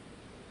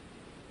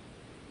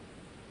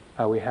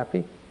 Are we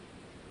happy?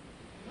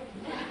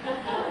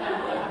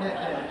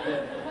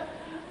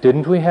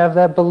 Didn't we have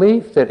that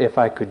belief that if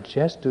I could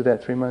just do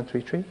that 3-month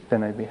retreat,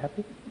 then I'd be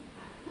happy?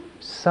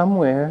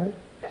 Somewhere,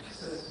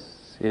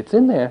 it's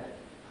in there.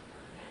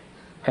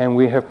 And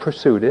we have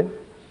pursued it,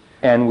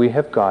 and we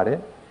have got it,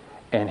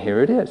 and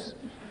here it is.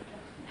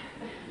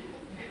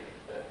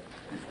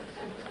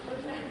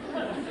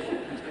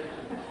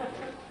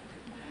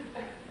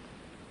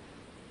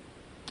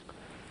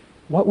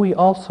 What we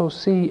also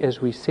see as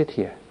we sit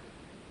here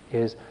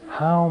is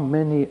how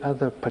many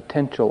other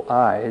potential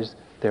I's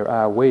there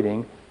are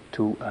waiting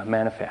to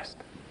manifest.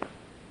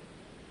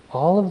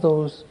 All of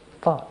those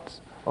thoughts,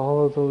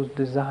 all of those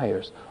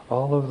desires,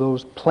 all of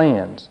those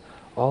plans,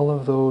 all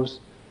of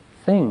those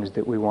things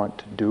that we want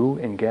to do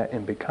and get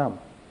and become,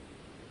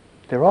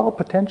 they're all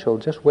potential,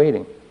 just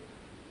waiting.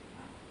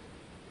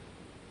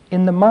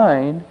 In the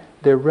mind,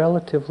 they're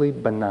relatively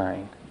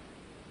benign.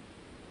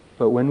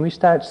 But when we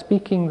start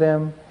speaking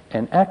them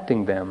and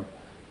acting them,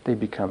 they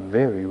become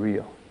very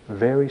real,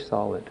 very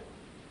solid.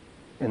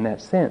 And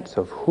that sense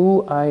of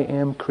who I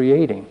am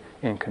creating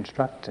and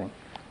constructing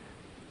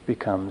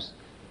becomes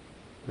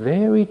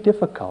very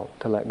difficult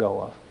to let go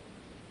of.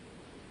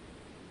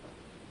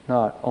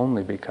 Not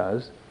only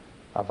because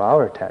of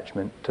our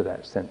attachment to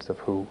that sense of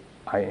who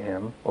I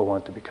am or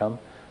want to become,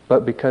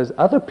 but because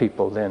other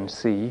people then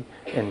see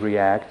and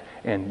react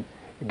and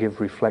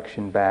give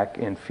reflection back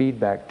and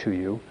feedback to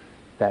you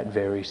that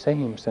very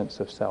same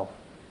sense of self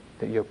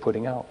that you're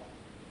putting out.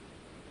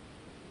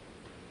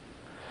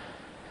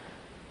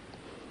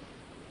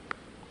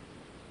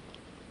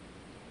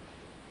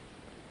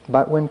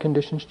 But when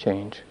conditions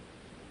change,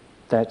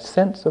 that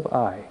sense of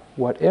I,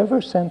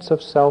 whatever sense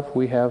of self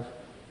we have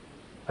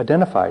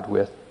identified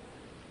with,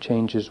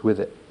 changes with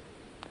it.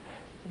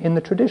 In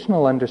the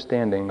traditional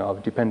understanding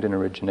of dependent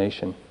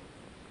origination,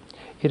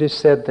 it is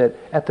said that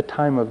at the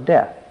time of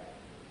death,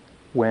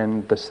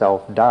 when the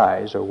self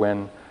dies or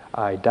when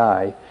I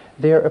die,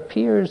 there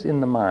appears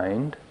in the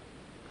mind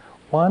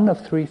one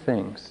of three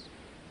things.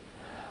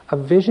 A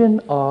vision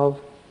of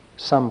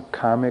some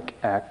karmic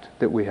act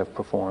that we have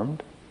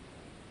performed,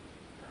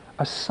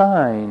 a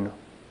sign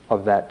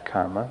of that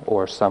karma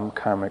or some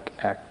karmic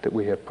act that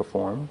we have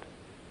performed,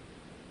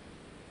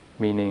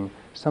 meaning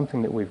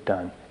something that we've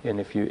done. And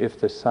if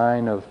the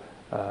sign of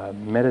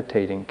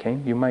meditating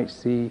came, you might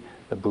see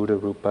the Buddha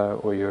Rupa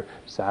or your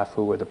zafu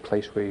or the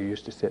place where you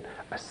used to sit,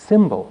 a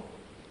symbol,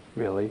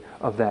 really,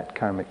 of that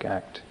karmic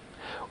act.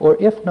 Or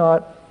if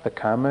not the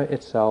karma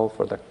itself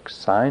or the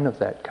sign of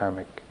that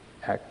karmic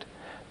act,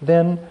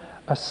 then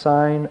a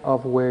sign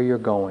of where you're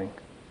going,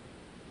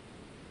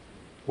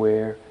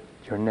 where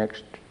your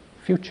next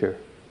future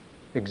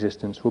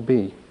existence will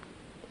be.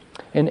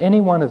 And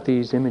any one of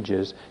these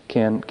images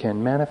can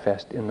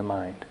manifest in the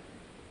mind.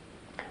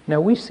 Now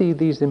we see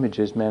these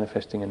images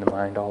manifesting in the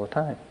mind all the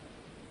time.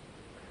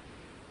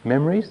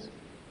 Memories,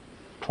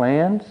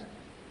 plans,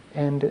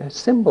 and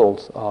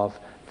symbols of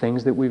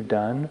things that we've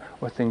done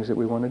or things that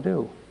we want to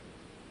do.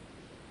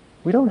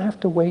 We don't have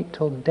to wait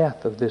till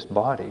death of this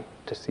body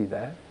to see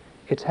that.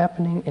 It's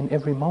happening in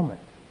every moment.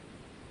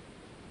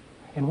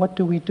 And what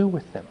do we do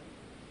with them?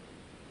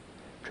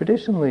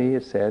 Traditionally,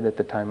 it's said at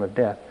the time of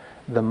death,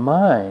 the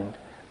mind,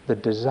 the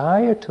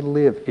desire to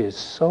live is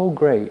so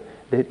great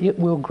that it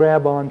will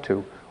grab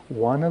onto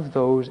one of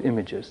those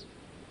images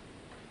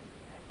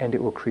and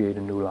it will create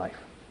a new life.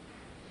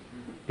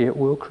 It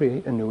will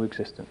create a new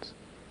existence.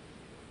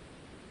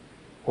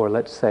 Or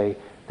let's say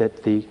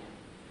that the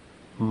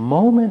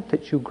moment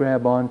that you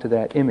grab onto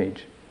that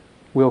image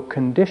will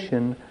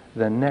condition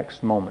the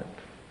next moment.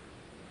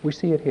 We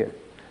see it here.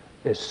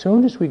 As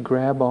soon as we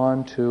grab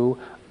onto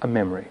a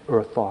memory or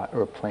a thought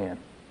or a plan,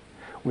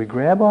 we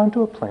grab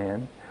onto a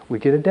plan, we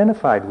get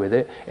identified with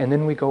it, and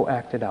then we go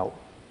act it out.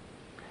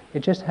 It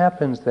just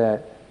happens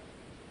that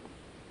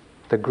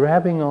the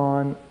grabbing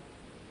on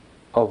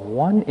of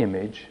one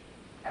image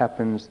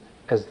happens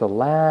as the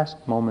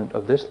last moment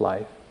of this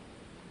life.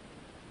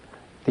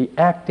 The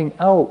acting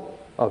out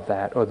of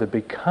that, or the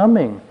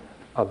becoming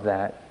of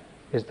that,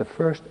 is the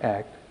first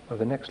act of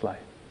the next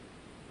life.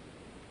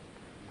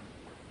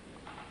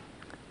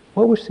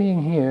 What we're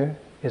seeing here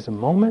is a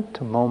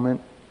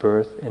moment-to-moment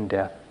birth and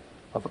death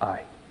of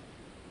I.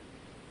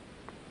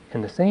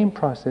 And the same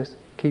process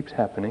keeps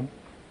happening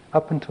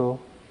up until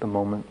the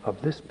moment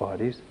of this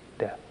body's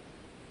death,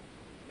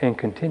 and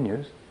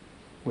continues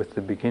with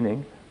the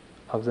beginning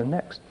of the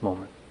next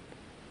moment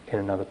in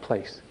another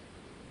place.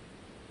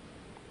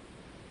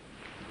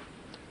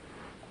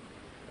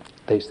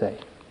 They say.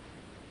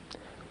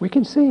 We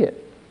can see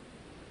it.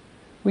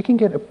 We can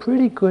get a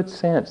pretty good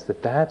sense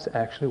that that's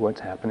actually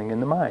what's happening in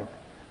the mind.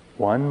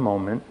 One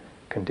moment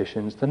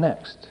conditions the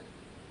next.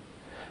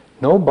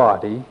 No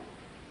body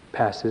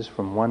passes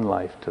from one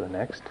life to the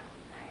next.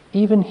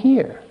 Even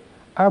here,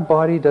 our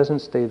body doesn't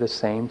stay the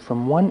same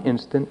from one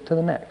instant to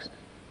the next.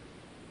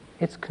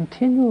 It's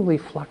continually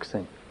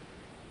fluxing.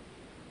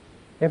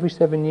 Every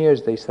 7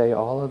 years, they say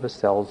all of the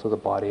cells of the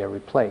body are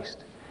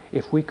replaced.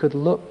 If we could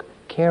look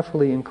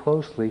carefully and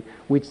closely,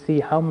 we'd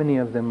see how many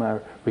of them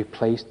are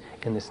replaced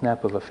in the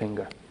snap of a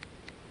finger.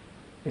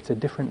 It's a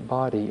different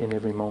body in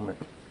every moment.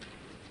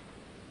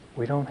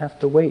 We don't have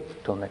to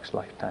wait till next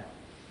lifetime.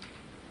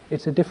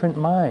 It's a different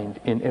mind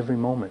in every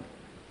moment,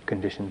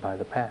 conditioned by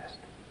the past.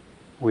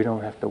 We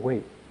don't have to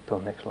wait till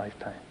next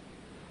lifetime.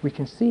 We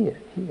can see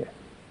it here.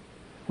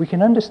 We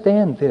can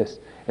understand this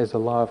as the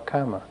law of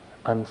karma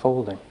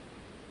unfolding.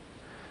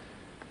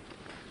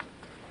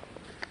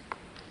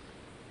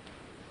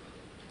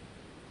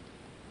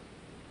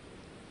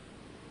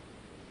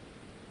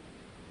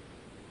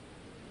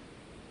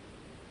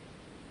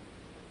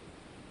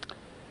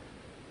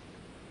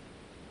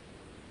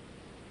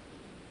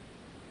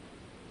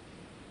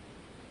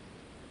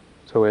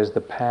 So as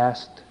the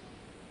past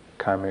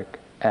karmic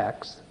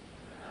acts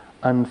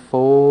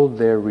unfold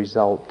their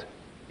result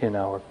in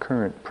our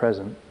current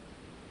present,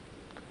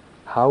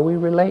 how we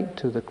relate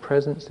to the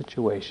present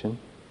situation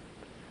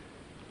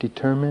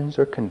determines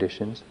or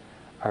conditions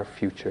our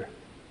future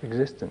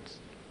existence,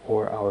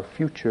 or our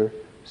future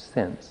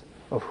sense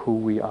of who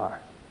we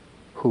are,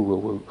 who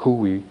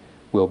we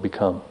will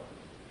become.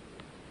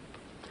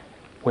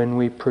 When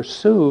we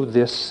pursue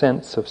this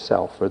sense of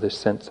self, or this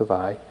sense of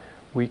I,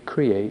 we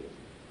create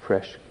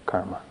fresh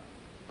karma,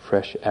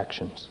 fresh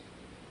actions.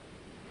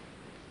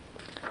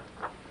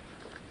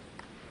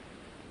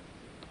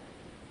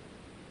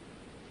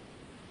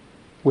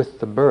 With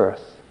the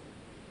birth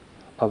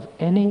of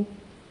any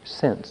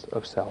sense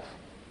of self,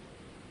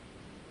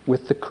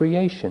 with the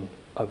creation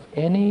of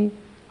any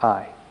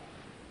I,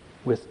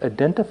 with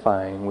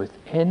identifying with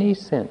any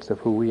sense of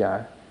who we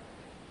are,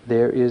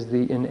 there is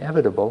the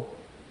inevitable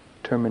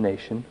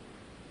termination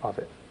of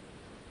it.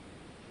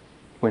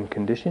 When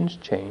conditions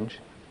change,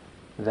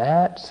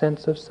 that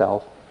sense of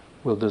self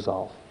will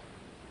dissolve.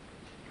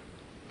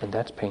 And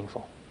that's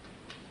painful.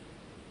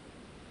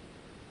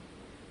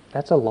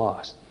 That's a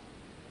loss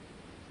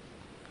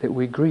that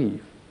we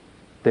grieve,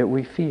 that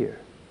we fear,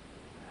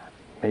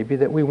 maybe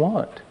that we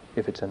want,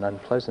 if it's an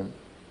unpleasant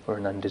or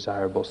an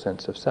undesirable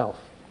sense of self.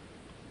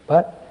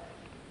 But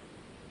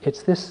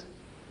it's this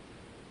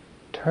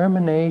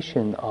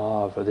termination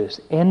of, or this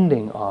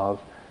ending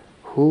of,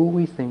 who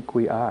we think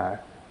we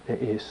are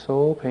that is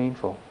so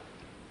painful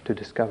to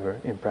discover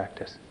in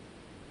practice,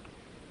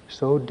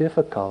 so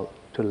difficult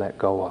to let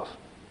go of.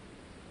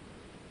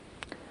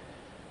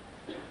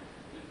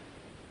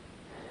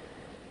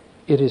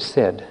 It is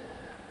said,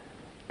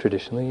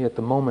 traditionally, at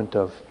the moment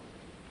of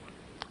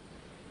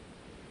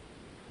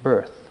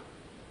birth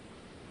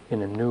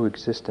in a new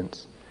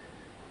existence,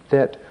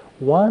 that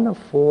one of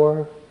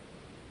 4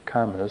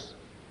 karmas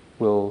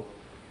will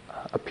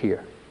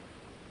appear.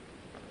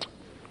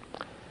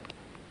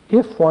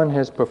 If one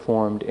has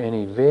performed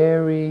any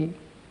very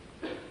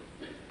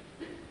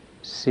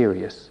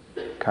serious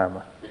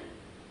karma,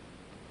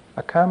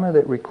 a karma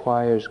that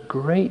requires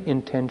great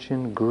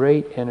intention,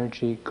 great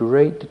energy,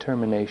 great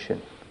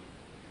determination,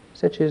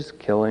 such as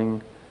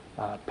killing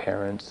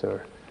parents,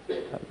 or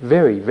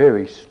very,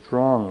 very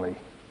strong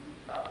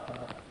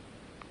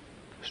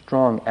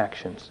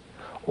actions.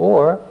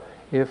 Or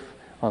if,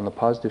 on the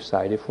positive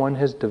side, if one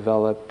has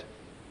developed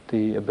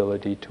the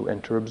ability to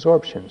enter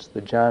absorptions,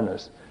 the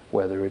jhanas,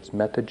 whether it's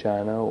metta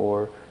jhana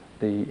or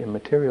the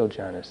immaterial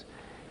jhanas,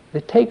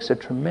 it takes a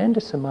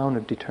tremendous amount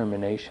of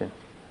determination,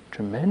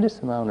 tremendous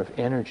amount of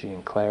energy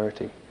and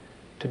clarity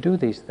to do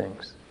these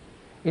things.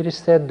 It is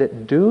said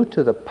that due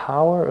to the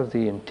power of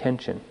the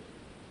intention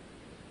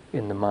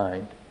in the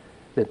mind,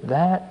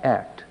 that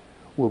act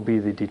will be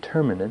the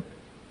determinant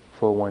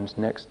for one's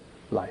next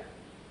life,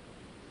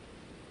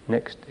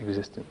 next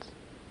existence.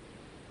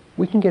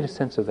 We can get a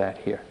sense of that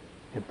here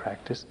in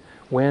practice.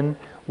 When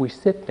we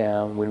sit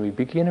down, when we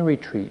begin a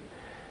retreat,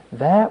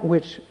 that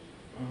which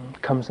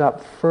comes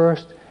up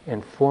first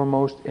and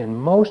foremost and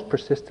most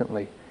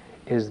persistently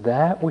is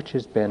that which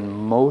has been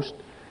most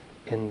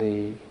in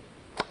the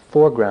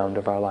foreground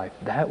of our life,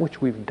 that which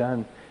we've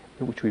done,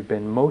 which we've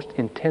been most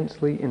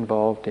intensely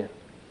involved in,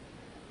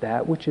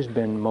 that which has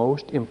been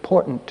most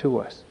important to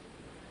us.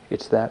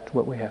 It's that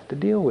what we have to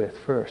deal with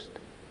first.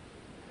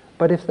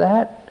 But if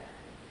that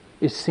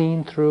is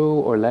seen through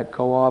or let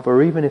go of,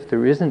 or even if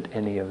there isn't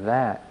any of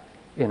that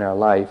in our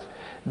life,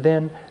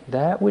 then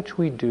that which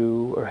we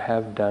do or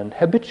have done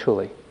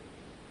habitually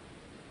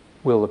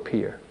will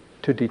appear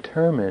to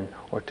determine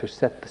or to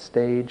set the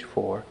stage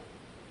for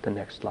the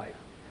next life.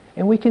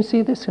 And we can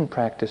see this in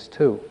practice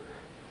too.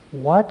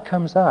 What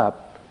comes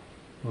up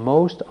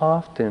most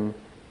often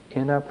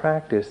in our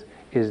practice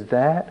is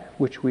that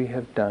which we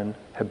have done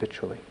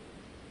habitually.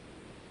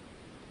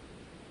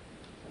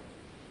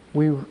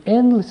 We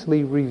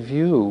endlessly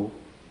review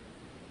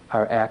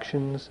our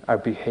actions, our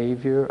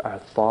behavior, our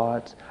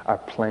thoughts, our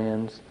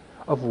plans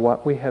of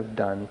what we have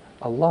done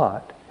a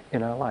lot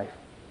in our life.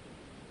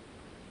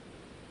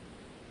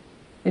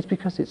 It's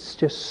because it's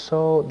just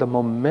so, the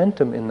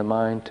momentum in the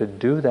mind to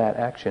do that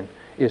action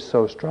is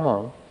so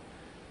strong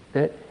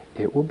that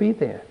it will be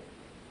there.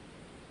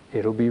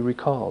 It'll be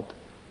recalled.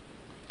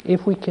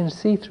 If we can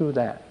see through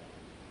that,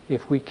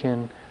 if we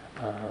can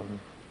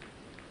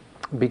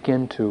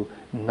begin to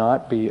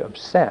not be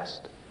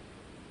obsessed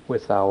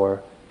with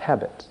our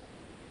habits,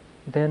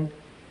 then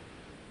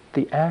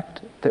the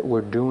act that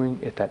we're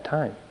doing at that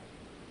time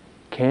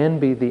can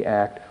be the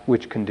act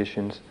which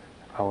conditions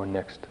our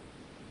next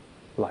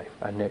life,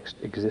 our next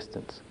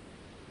existence.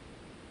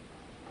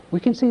 We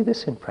can see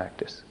this in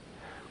practice.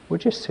 We're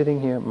just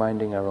sitting here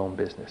minding our own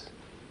business,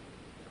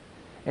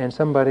 and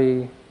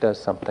somebody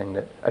does something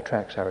that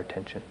attracts our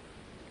attention.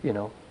 You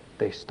know,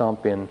 they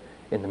stomp in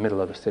the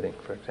middle of the sitting,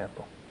 for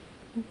example.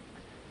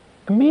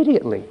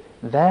 Immediately,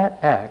 that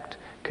act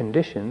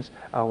conditions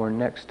our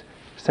next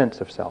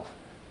sense of self.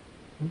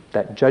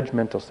 That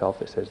judgmental self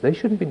that says, they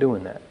shouldn't be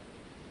doing that.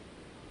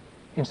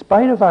 In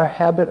spite of our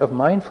habit of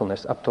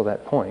mindfulness up till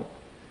that point,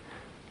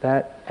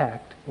 that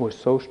act was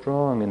so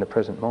strong in the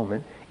present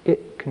moment,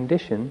 it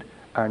conditioned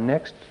our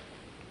next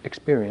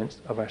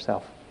experience of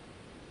ourself.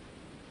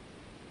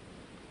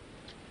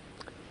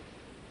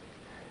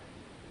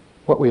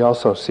 What we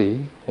also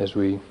see as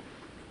we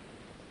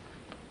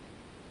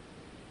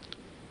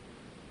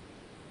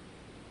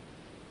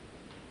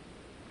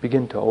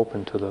begin to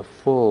open to the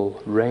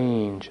full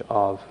range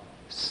of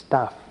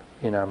stuff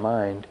in our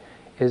mind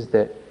is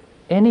that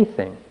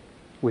anything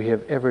we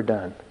have ever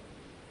done,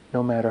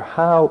 no matter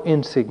how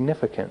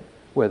insignificant,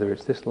 whether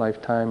it's this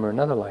lifetime or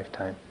another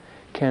lifetime,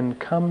 can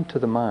come to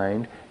the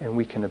mind and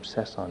we can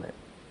obsess on it.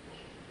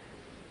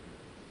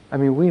 I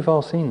mean, we've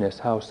all seen this,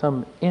 how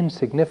some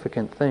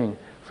insignificant thing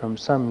from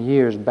some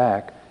years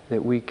back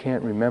that we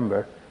can't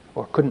remember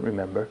or couldn't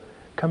remember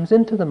comes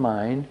into the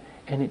mind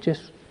and it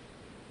just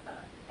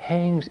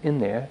hangs in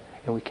there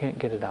and we can't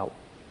get it out.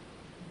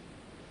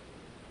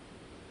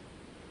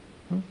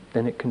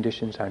 Then it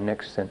conditions our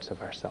next sense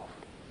of ourself.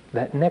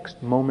 That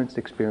next moment's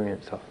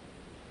experience of,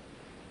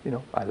 you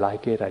know, I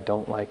like it, I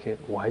don't like it,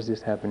 why is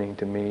this happening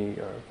to me,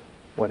 or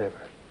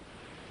whatever.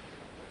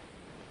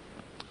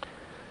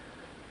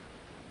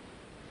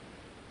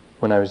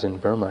 When I was in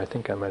Burma, I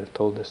think I might have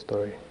told this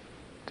story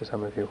to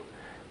some of you.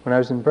 When I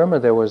was in Burma,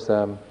 there was,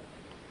 in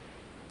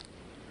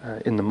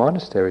the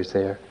monasteries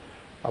there,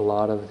 a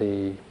lot of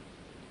the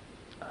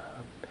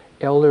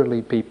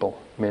elderly people,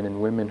 men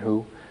and women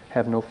who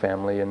have no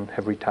family and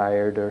have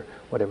retired or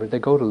whatever, they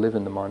go to live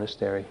in the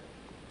monastery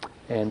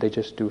and they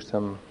just do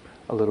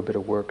a little bit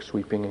of work,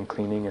 sweeping and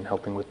cleaning and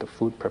helping with the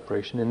food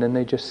preparation, and then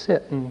they just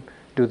sit and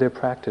do their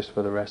practice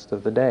for the rest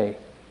of the day.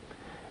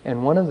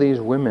 And one of these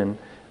women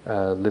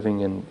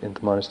living in the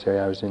monastery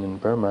I was in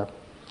Burma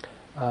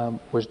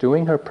was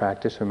doing her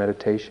practice, her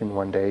meditation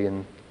one day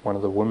in one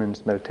of the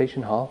women's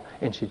meditation hall,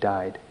 and she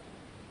died.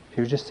 She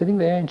was just sitting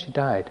there and she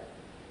died.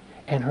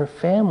 And her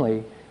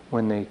family,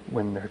 when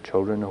her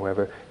children or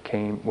whoever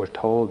were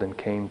told and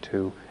came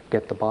to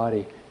get the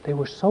body, they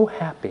were so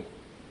happy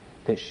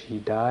that she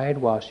died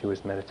while she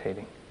was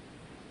meditating,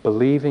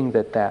 believing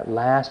that that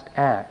last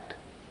act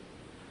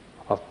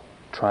of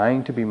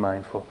trying to be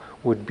mindful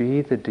would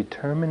be the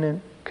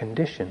determinant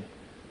condition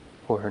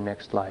for her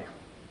next life.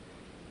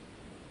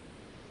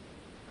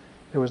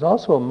 There was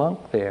also a monk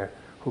there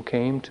who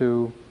came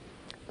to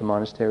the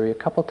monastery a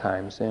couple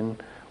times,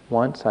 and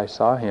once I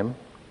saw him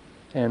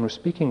and was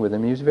speaking with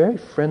him. He was very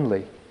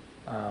friendly,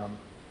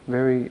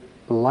 very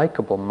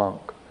likable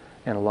monk,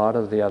 and a lot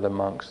of the other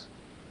monks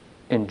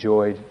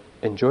enjoyed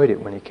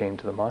it when he came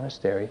to the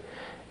monastery,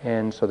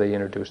 and so they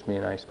introduced me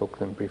and I spoke to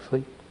them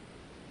briefly.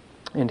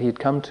 And he had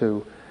come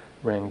to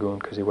Rangoon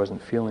because he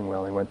wasn't feeling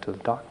well. He went to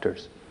the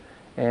doctors,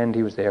 and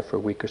he was there for a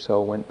week or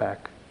so, went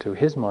back to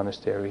his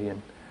monastery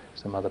in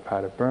some other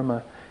part of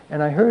Burma,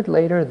 and I heard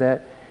later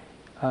that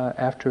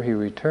after he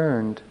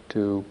returned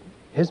to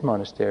his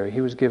monastery, he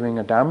was giving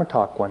a Dharma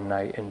talk one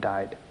night and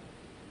died.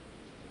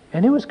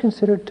 And it was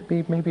considered to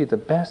be maybe the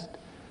best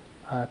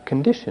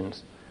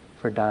conditions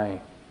for dying,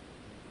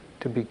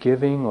 to be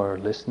giving or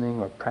listening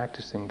or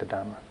practicing the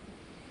Dharma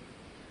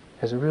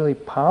as a really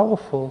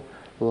powerful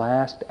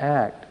last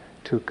act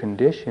to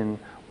condition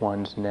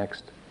one's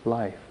next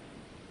life,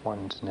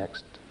 one's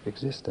next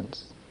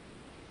existence.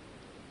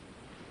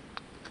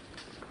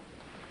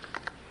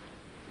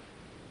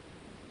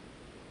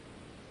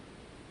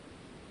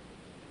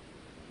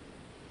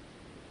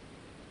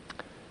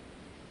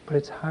 But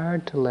it's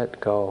hard to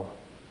let go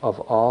of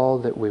all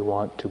that we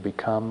want to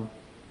become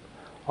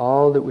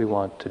all that we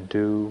want to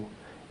do,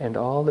 and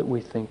all that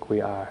we think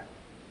we are.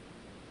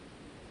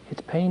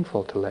 It's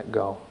painful to let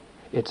go.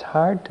 It's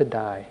hard to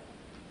die.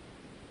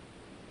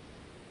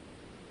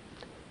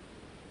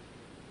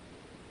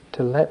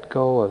 To let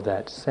go of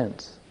that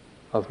sense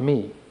of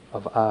me,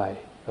 of I,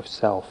 of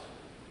self.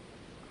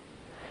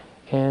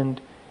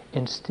 And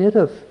instead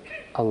of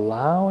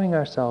allowing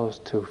ourselves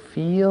to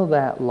feel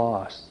that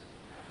loss,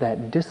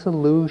 that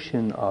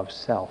dissolution of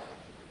self,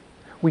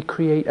 we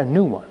create a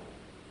new one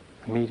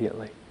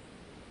immediately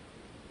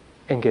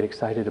and get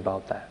excited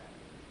about that,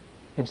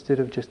 instead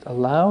of just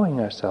allowing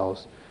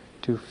ourselves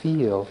to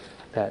feel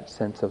that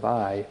sense of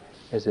I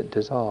as it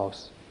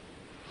dissolves.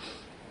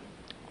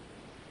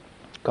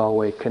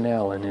 Galway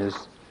Kinnell, in his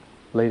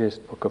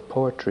latest book of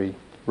poetry,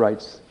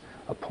 writes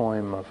a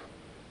poem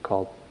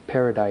called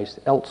Paradise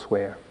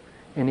Elsewhere.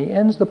 And he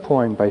ends the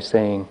poem by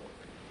saying,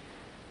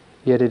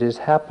 "Yet it has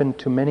happened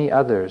to many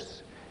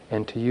others,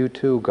 and to you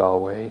too,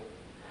 Galway,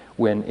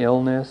 when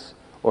illness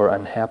or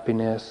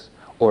unhappiness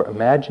or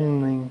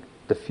imagining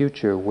the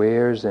future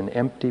wears an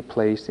empty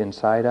place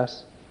inside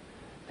us,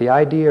 the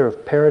idea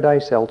of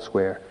paradise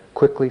elsewhere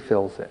quickly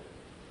fills it."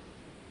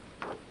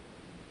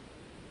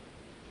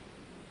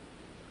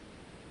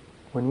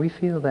 When we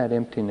feel that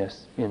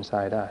emptiness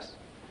inside us,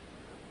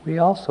 we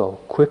also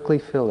quickly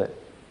fill it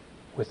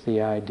with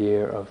the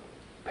idea of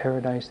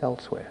paradise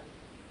elsewhere,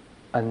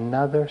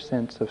 another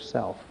sense of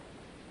self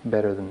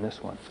better than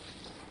this one.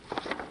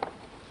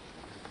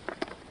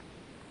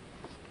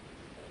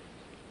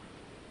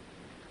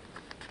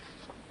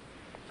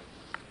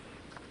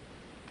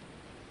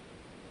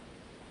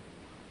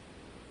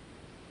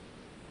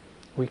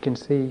 We can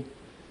see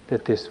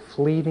that this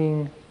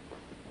fleeting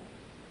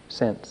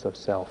sense of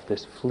self,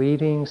 this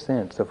fleeting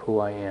sense of who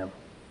I am,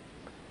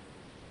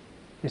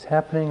 is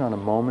happening on a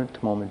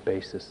moment-to-moment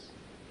basis.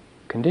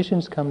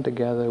 Conditions come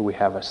together, we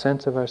have a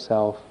sense of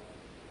ourself,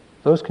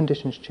 those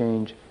conditions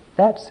change,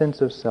 that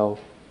sense of self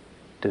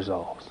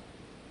dissolves.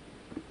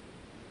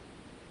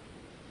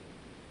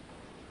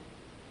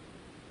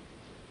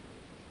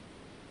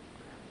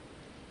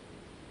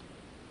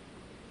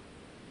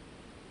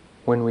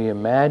 When we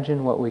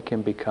imagine what we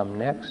can become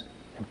next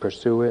and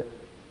pursue it,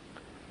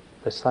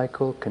 the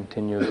cycle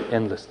continues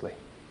endlessly.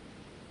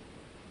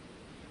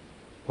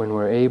 When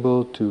we're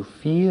able to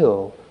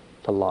feel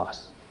the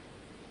loss,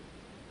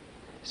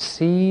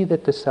 see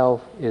that the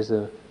self is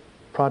a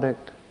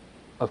product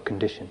of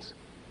conditions,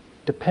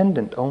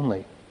 dependent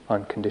only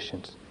on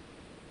conditions,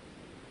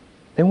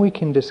 then we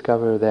can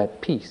discover that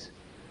peace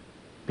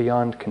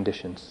beyond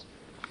conditions.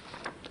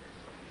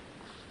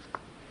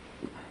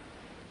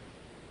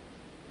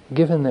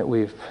 Given that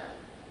we've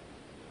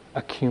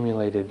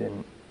accumulated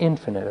an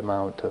infinite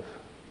amount of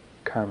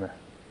karma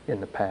in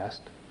the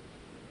past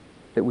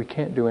that we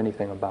can't do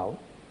anything about,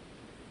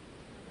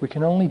 we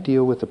can only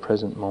deal with the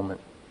present moment.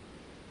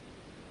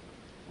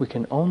 We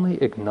can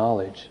only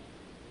acknowledge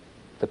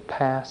the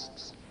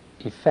past's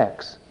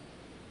effects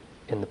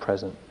in the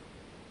present,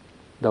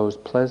 those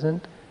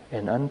pleasant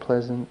and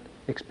unpleasant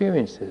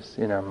experiences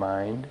in our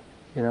mind,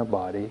 in our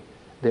body,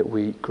 that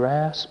we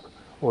grasp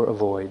or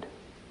avoid.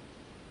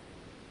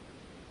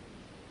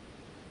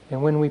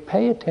 And when we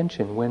pay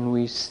attention, when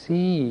we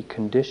see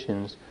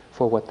conditions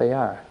for what they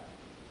are,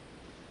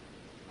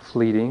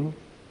 fleeting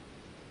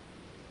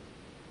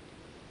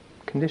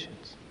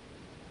conditions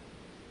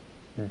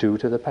due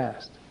to the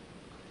past,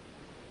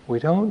 we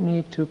don't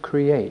need to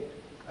create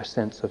a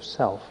sense of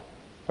self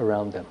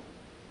around them.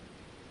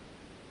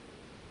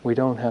 We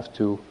don't have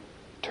to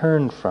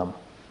turn from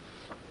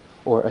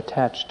or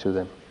attach to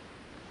them.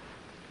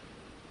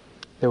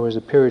 There was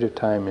a period of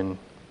time in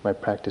my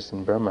practice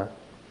in Burma,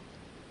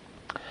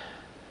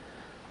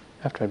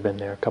 after I'd been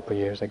there a couple of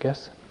years, I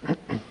guess,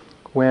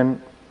 when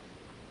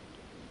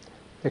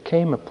there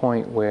came a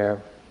point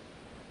where,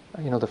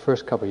 the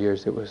first couple of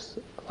years it was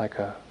like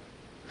a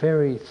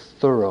very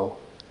thorough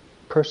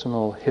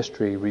personal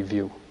history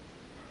review.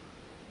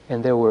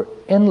 And there were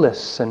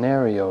endless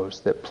scenarios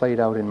that played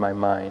out in my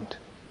mind.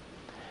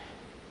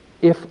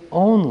 If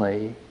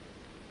only,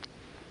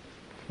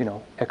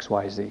 X,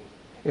 Y, Z.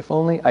 If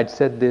only I'd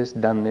said this,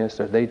 done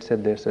this, or they'd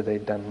said this, or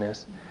they'd done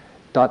this, ...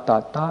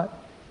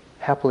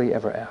 happily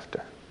ever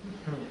after.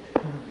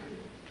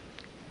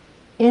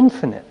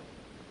 Infinite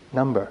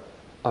number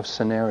of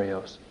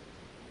scenarios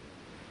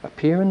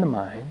appear in the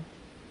mind,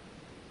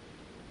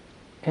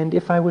 and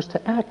if I was to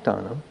act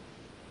on them,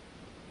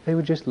 they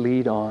would just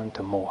lead on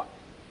to more.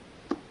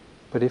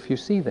 But if you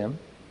see them,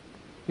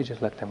 you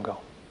just let them go.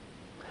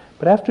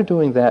 But after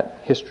doing that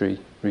history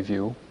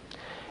review,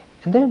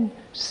 and then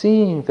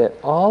seeing that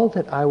all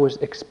that I was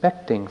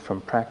expecting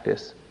from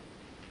practice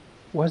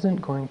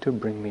wasn't going to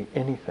bring me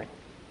anything,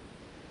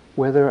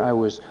 whether I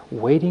was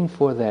waiting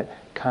for that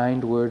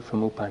kind word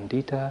from U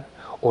Pandita,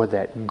 or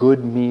that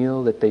good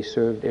meal that they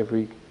served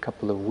every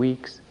couple of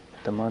weeks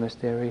at the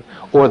monastery,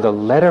 or the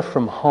letter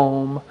from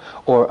home,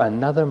 or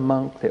another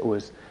monk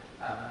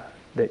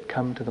that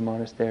come to the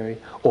monastery,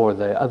 or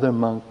the other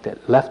monk that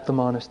left the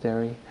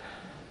monastery,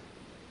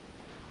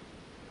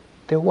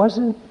 there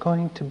wasn't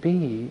going to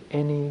be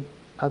any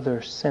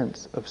other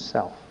sense of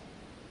self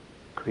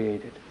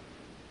created.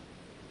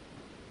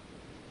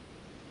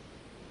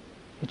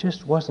 It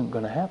just wasn't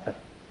going to happen.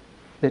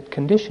 That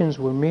conditions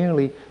were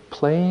merely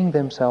playing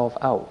themselves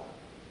out,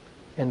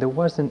 and there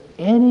wasn't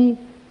any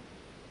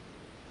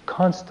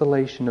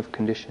constellation of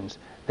conditions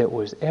that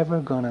was ever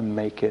going to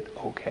make it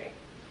okay,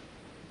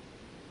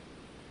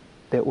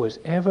 that was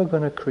ever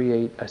going to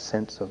create a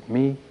sense of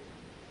me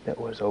that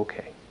was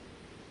okay.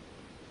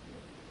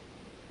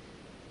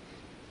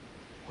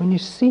 When you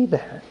see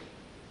that,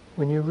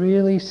 when you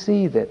really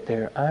see that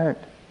there aren't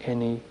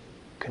any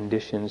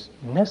conditions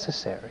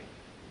necessary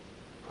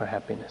for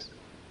happiness,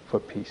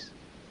 for peace,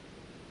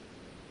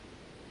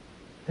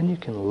 then you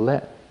can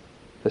let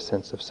the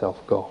sense of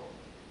self go.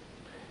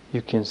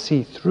 You can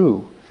see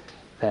through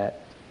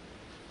that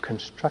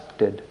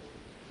constructed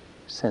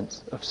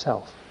sense of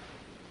self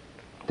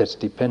that's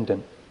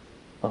dependent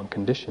on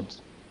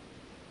conditions.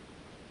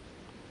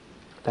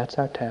 That's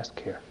our task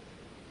here,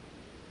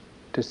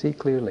 to see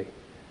clearly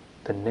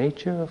the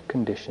nature of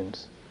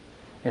conditions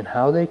and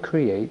how they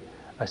create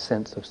a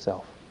sense of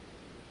self.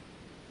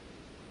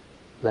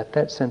 Let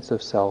that sense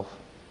of self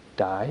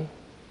die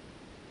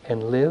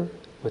and live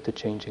with the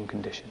changing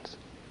conditions.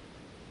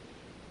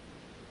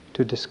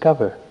 To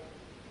discover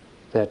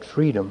that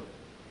freedom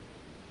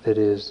that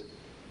is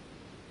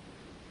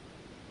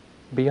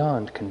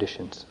beyond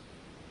conditions,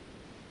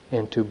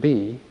 and to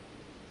be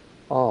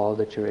all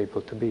that you're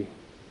able to be.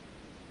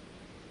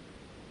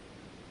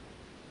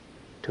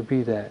 To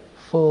be that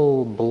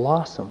full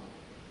blossom,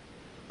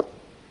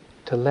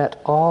 to let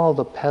all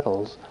the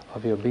petals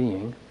of your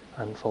being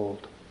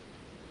unfold.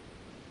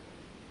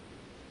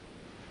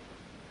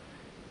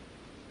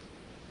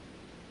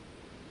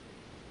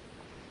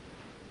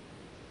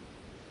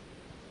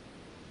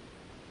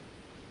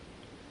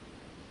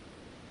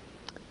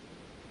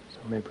 So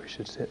maybe we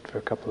should sit for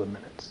a couple of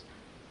minutes.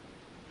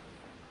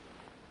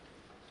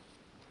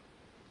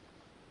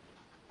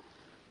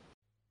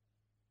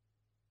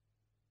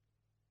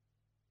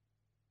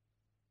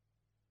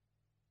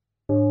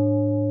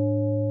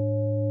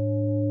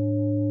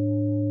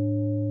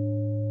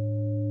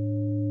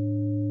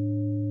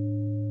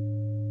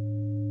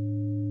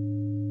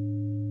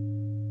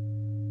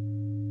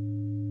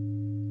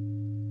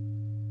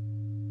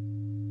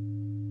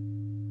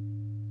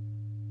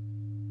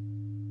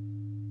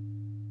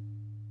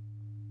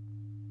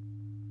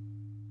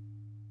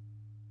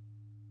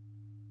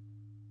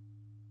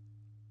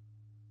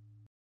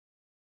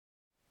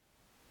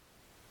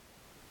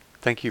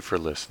 Thank you for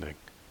listening.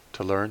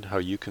 To learn how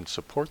you can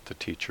support the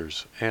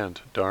teachers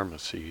and Dharma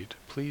Seed,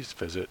 please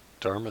visit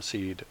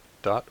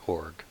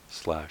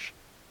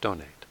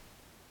dharmaseed.org/donate.